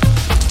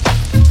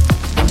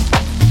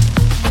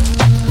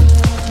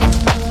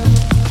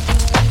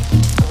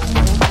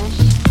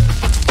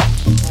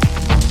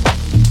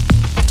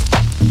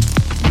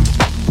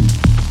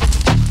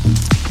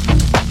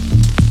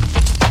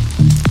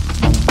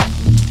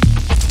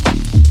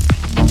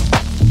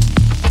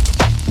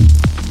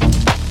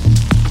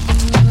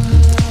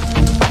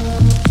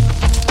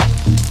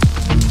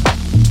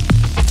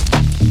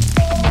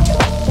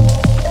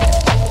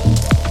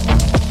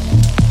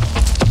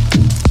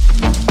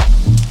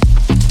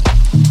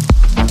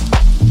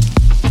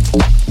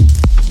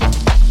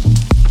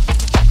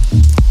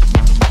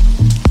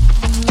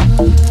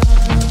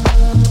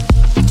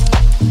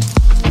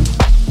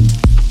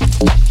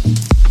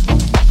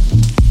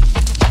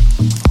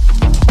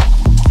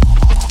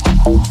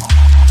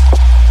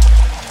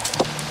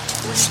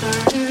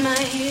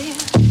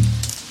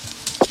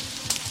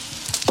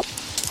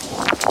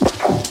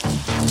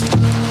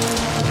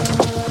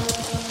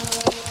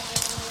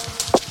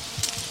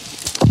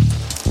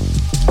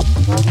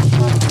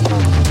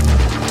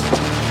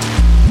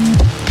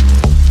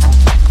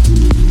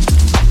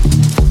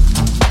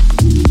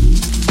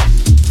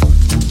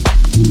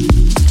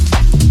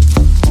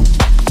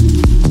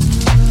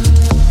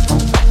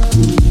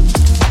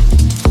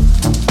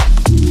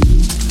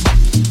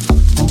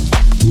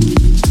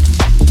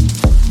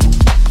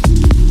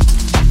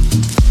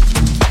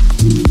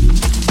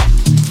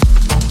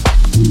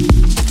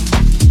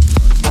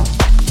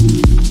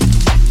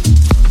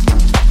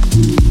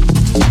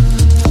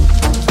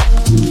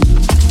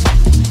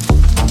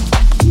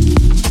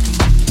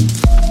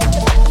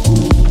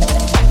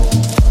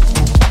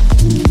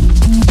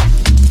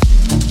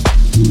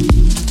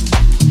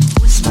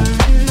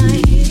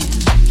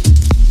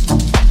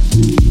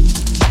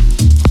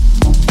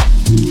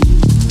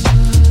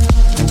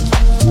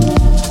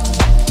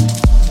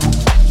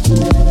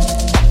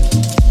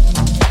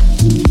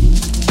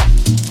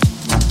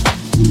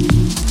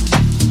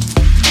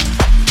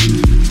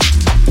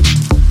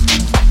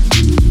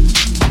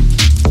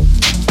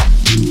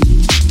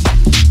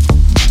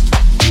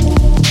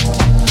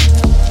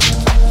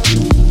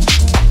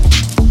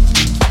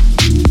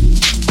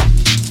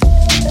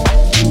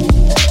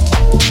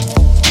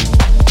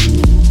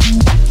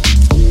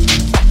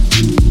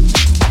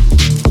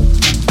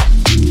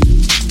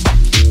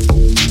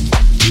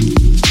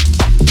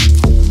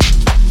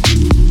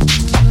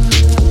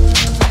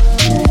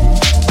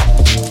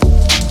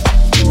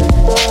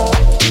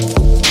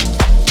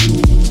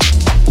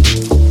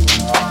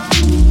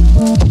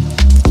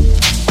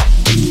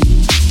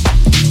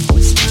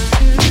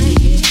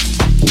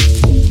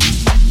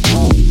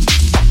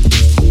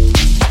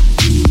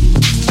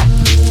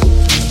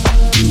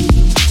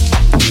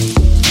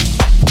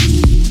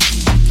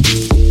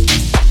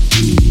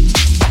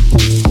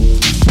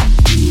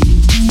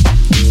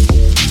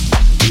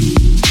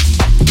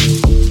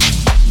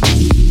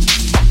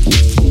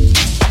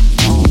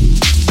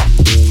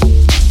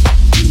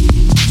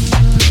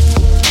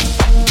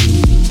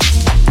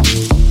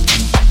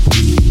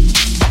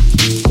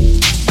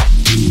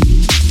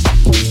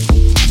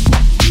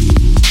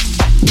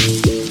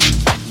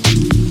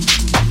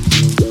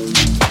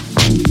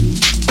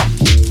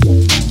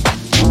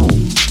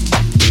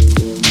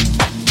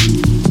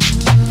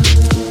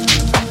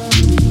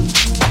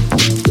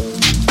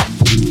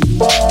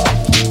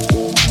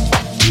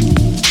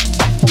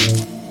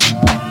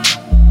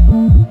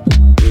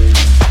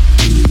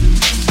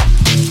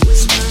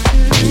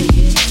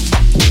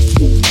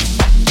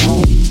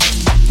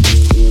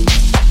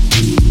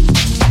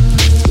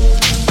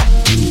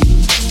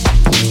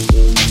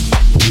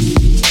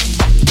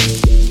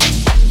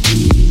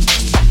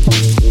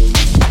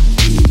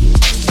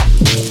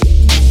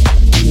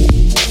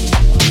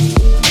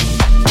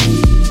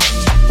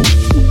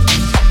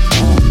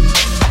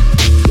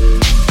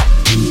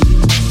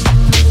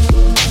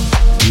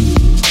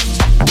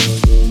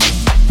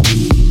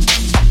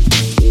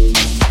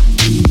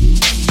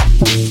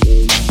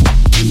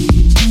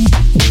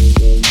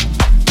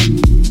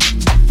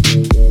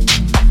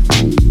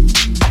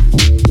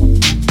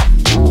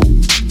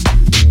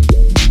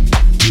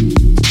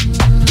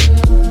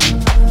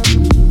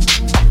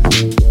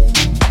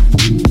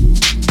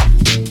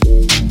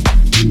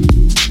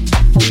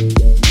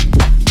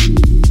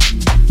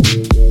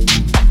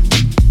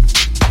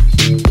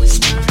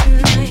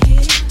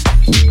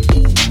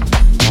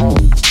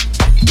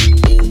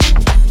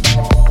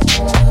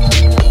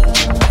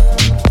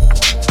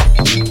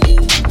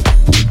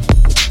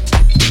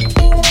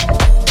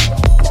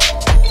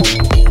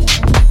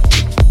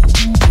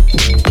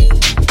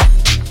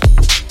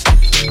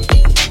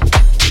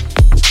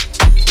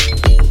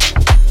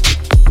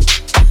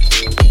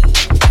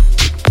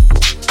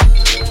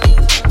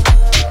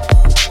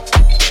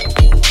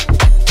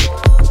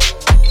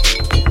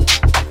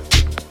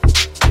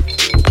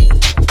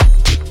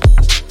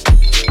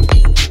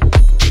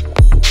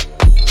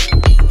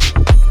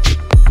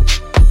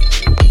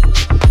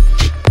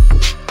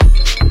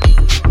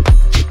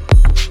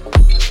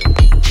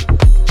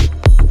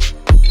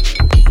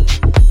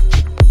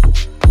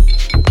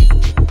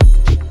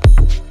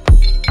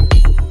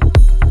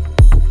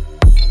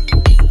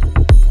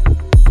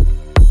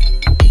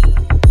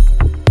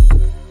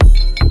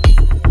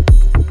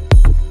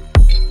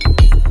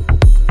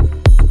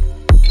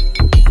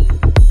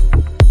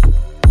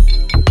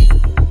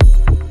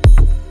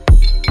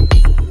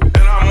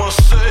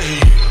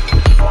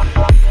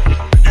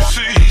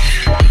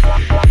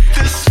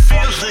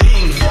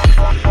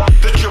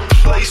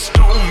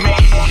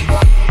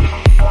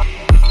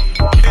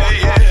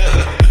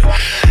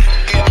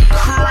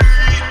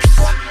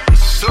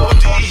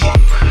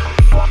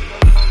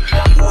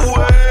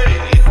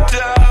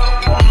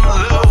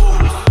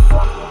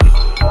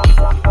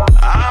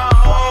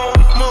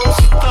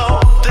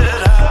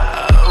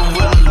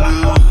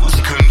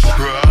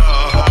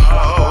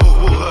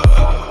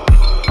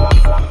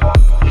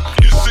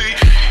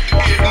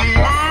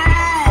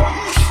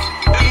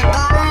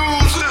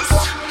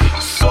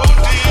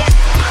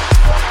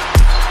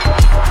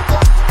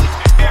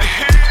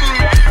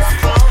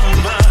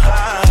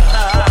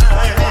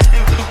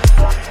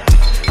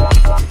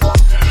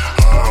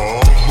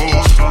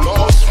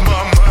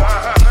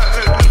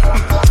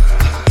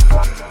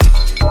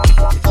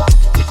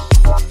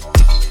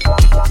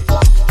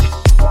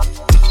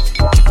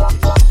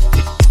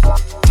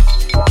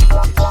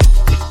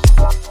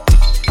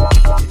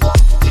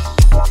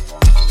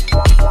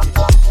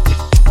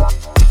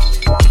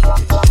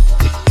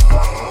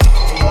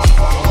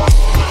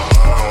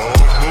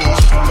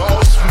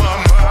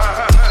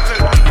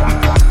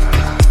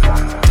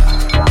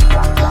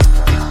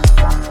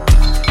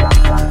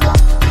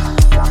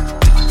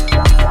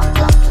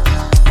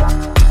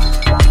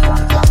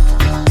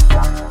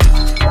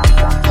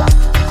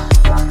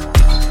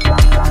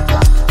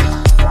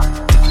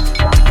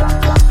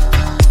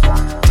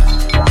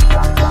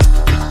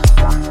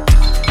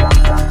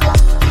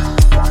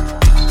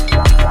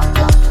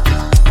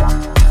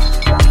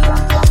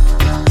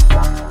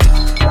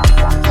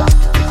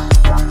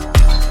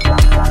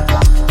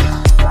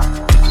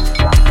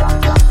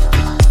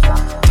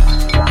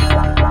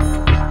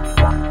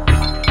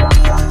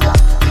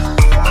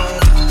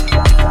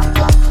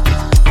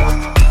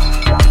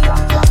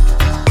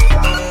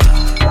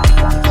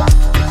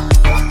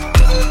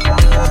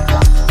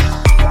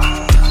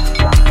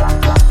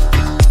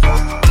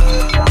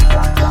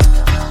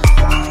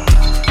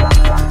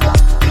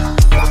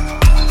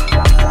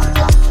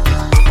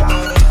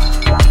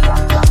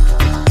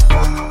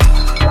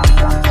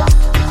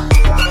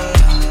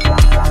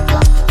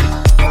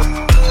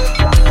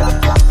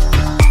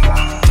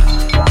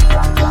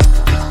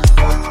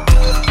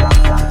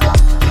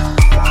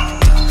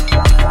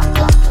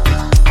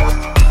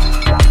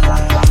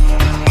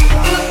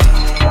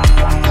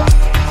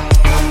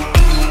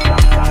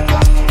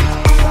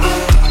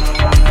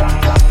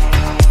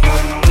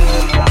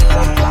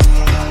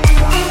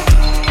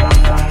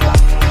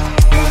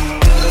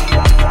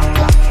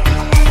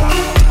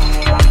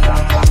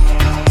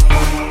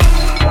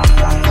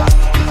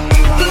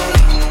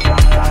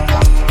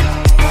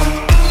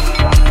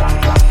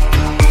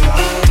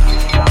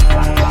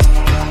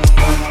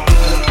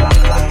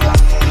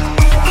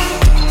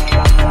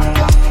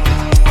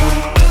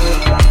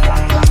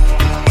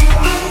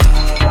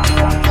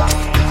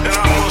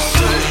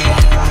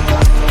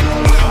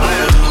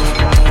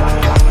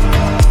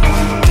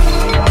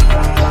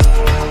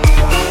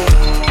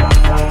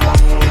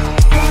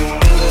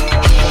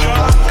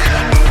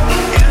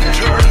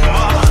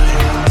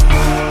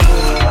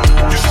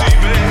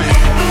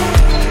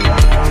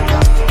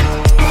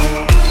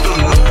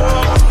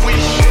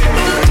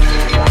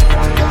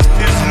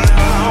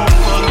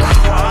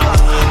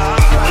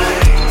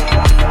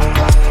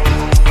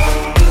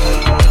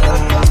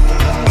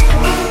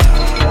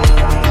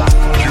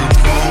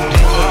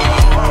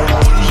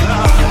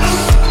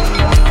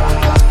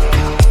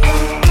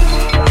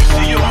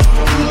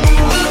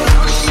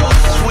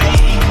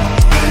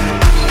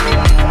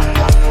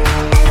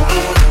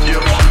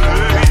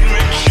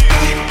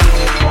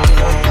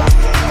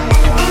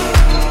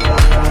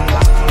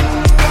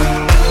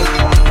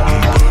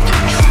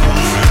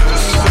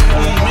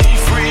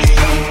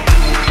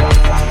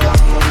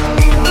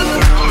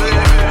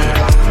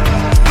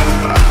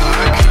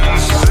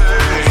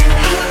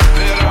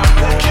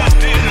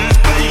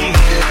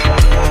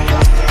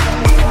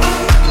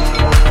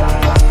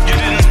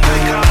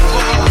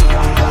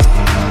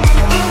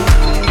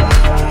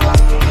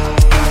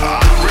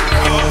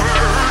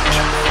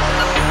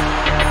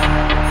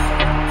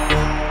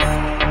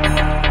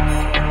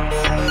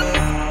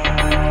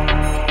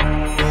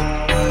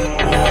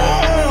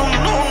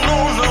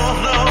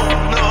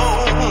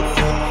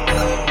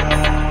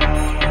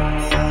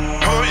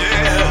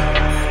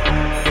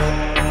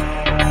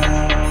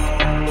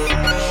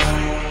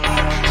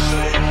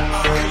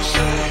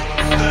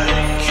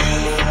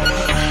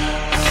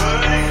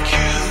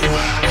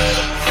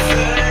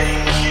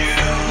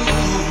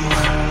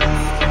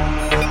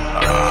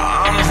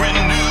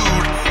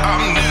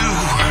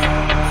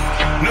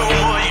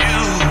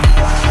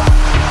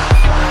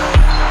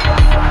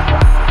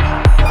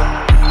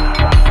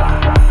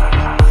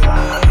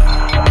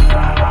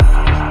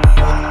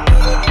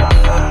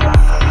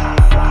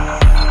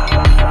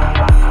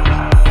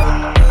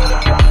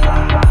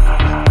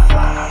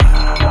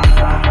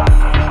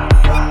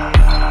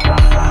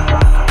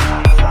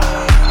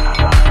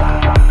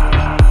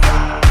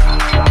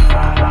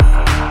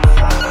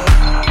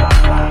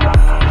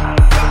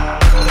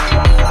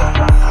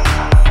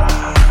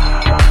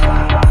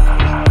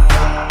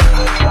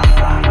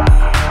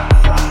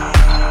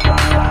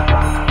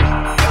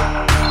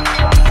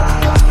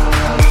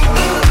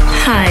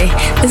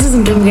 This is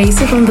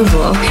Ndumgaisa from The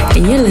Vol,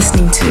 and you're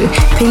listening to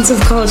Pensive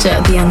Culture,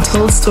 the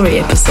Untold Story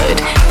episode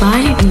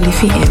by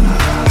Molefi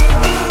M.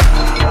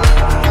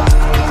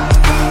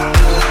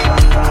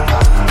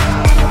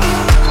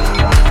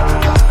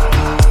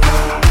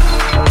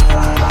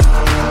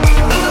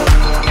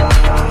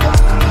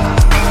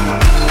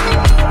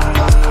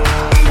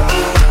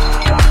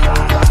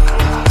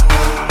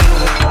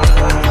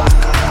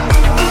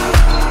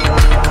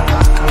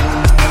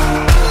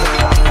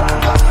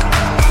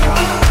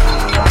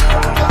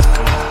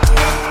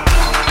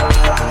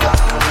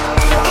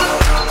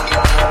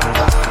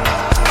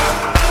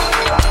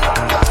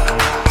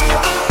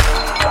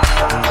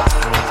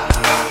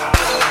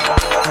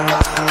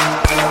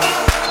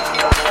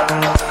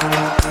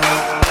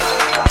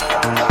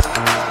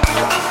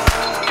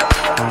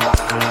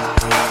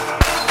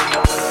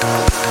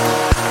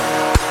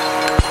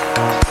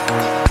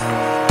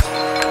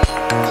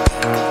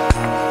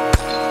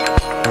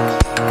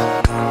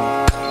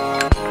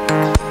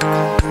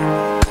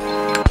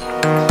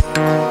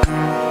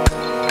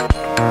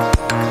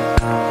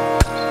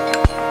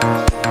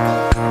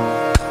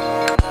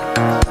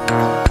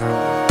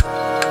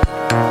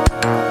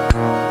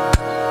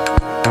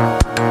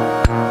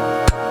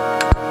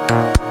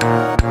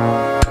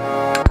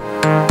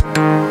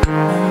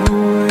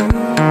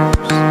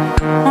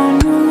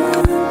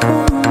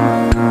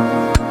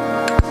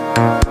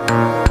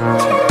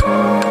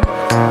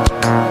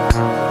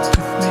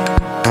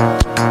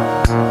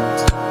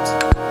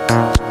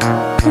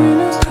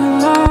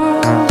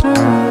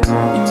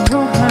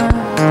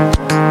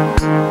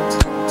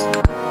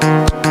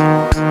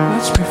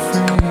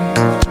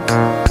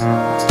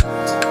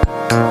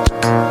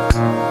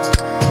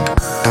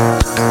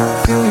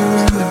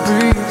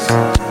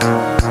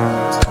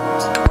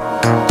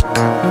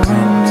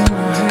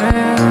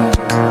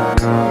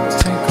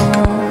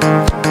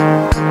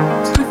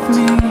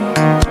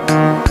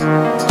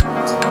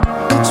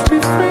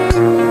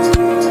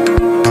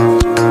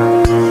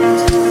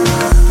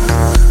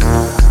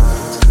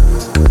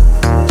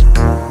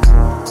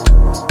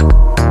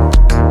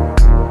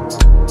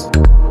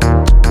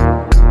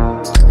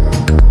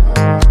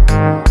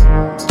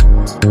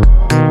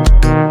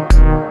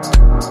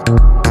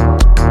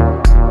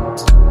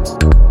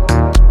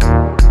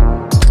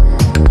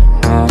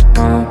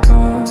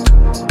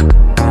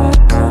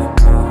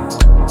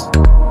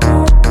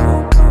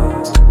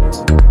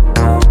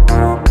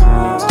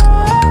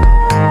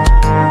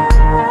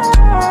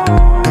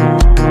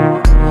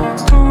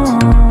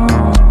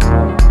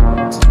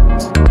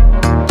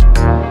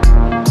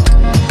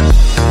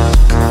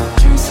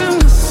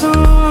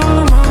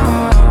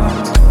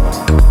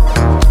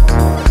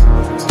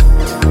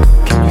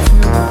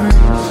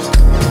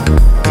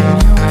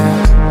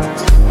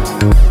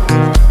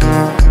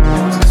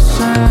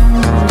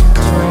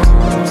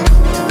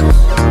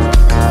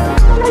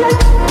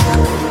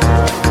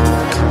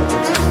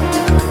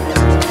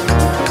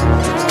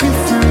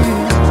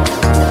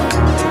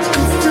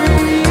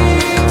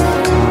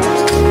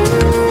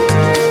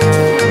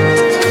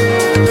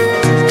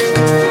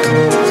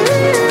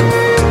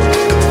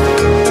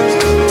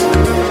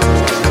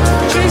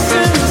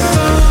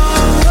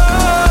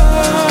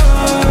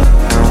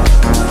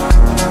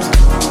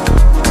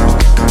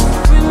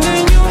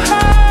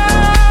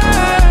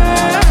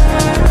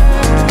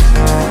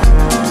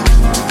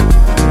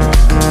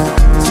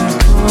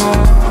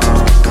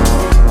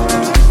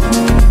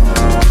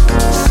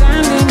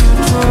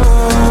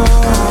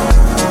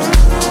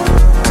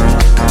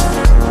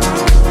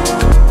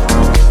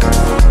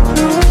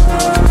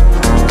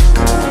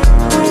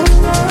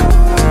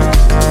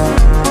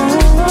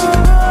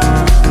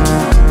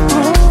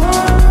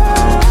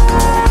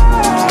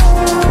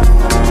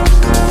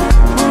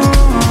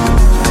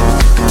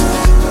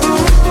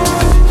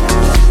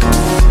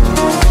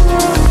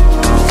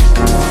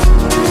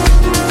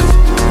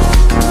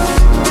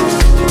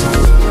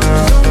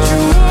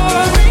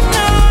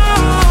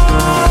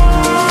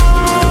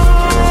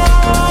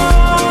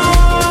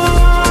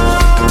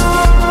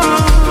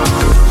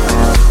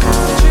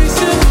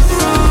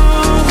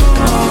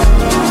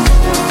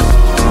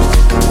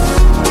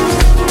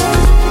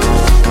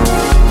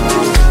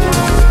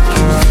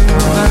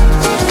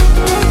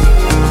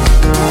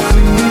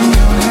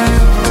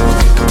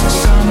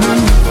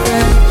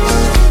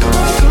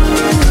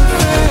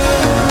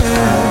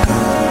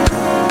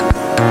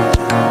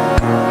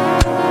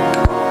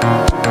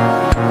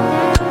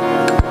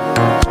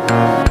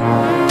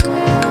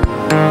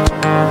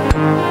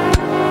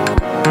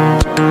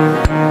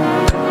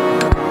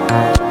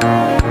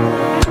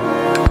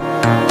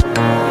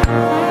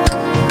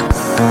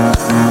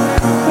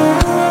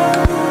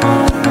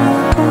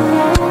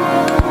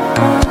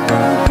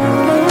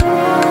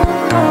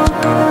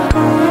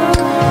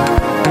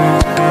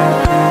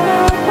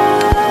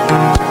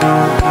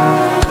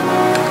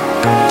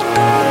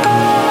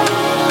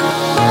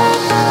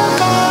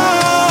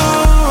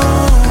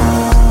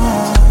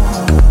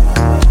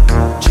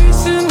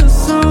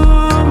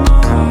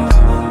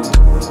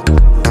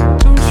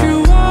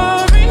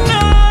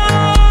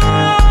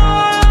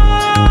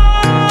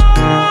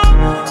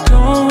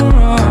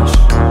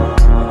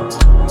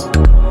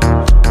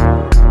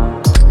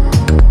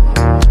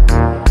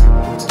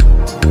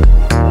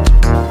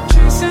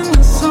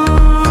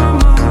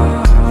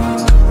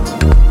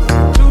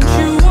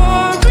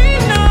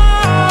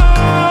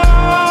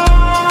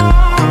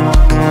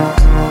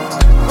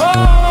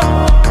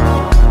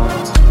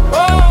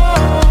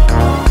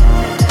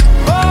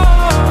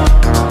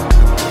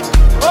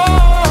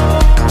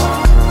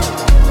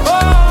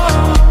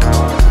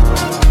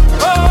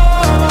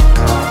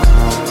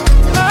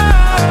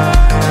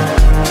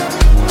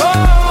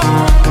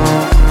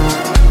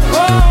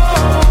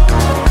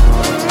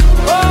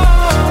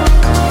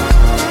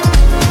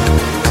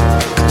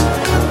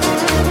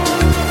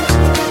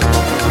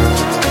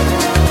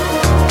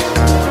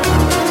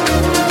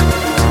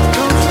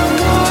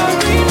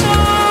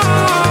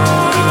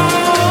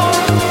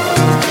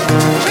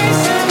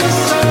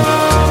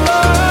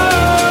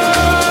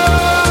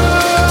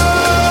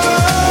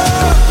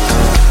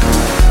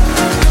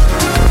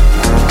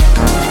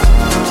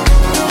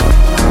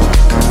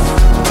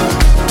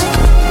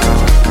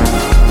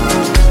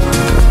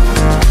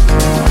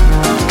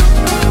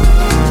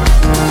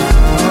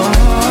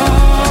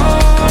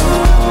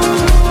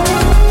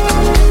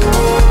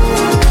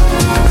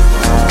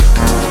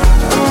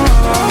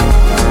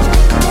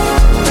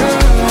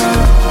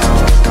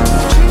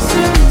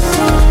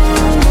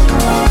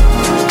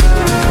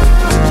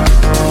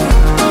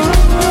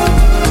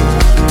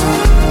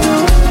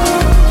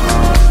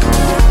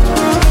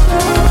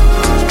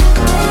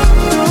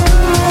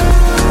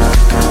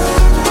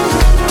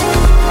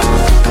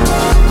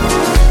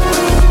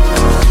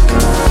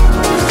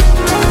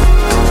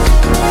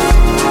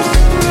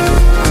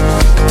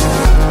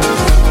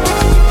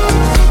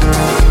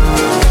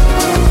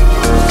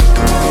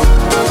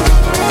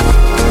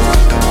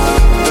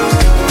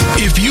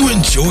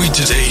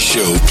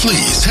 show,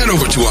 please head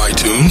over to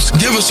iTunes,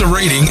 give us a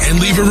rating, and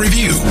leave a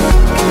review.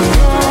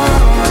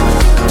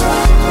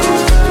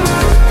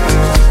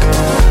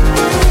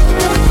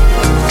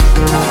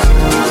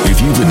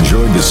 If you've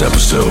enjoyed this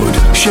episode,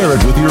 share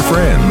it with your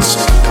friends.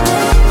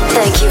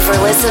 Thank you for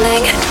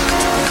listening.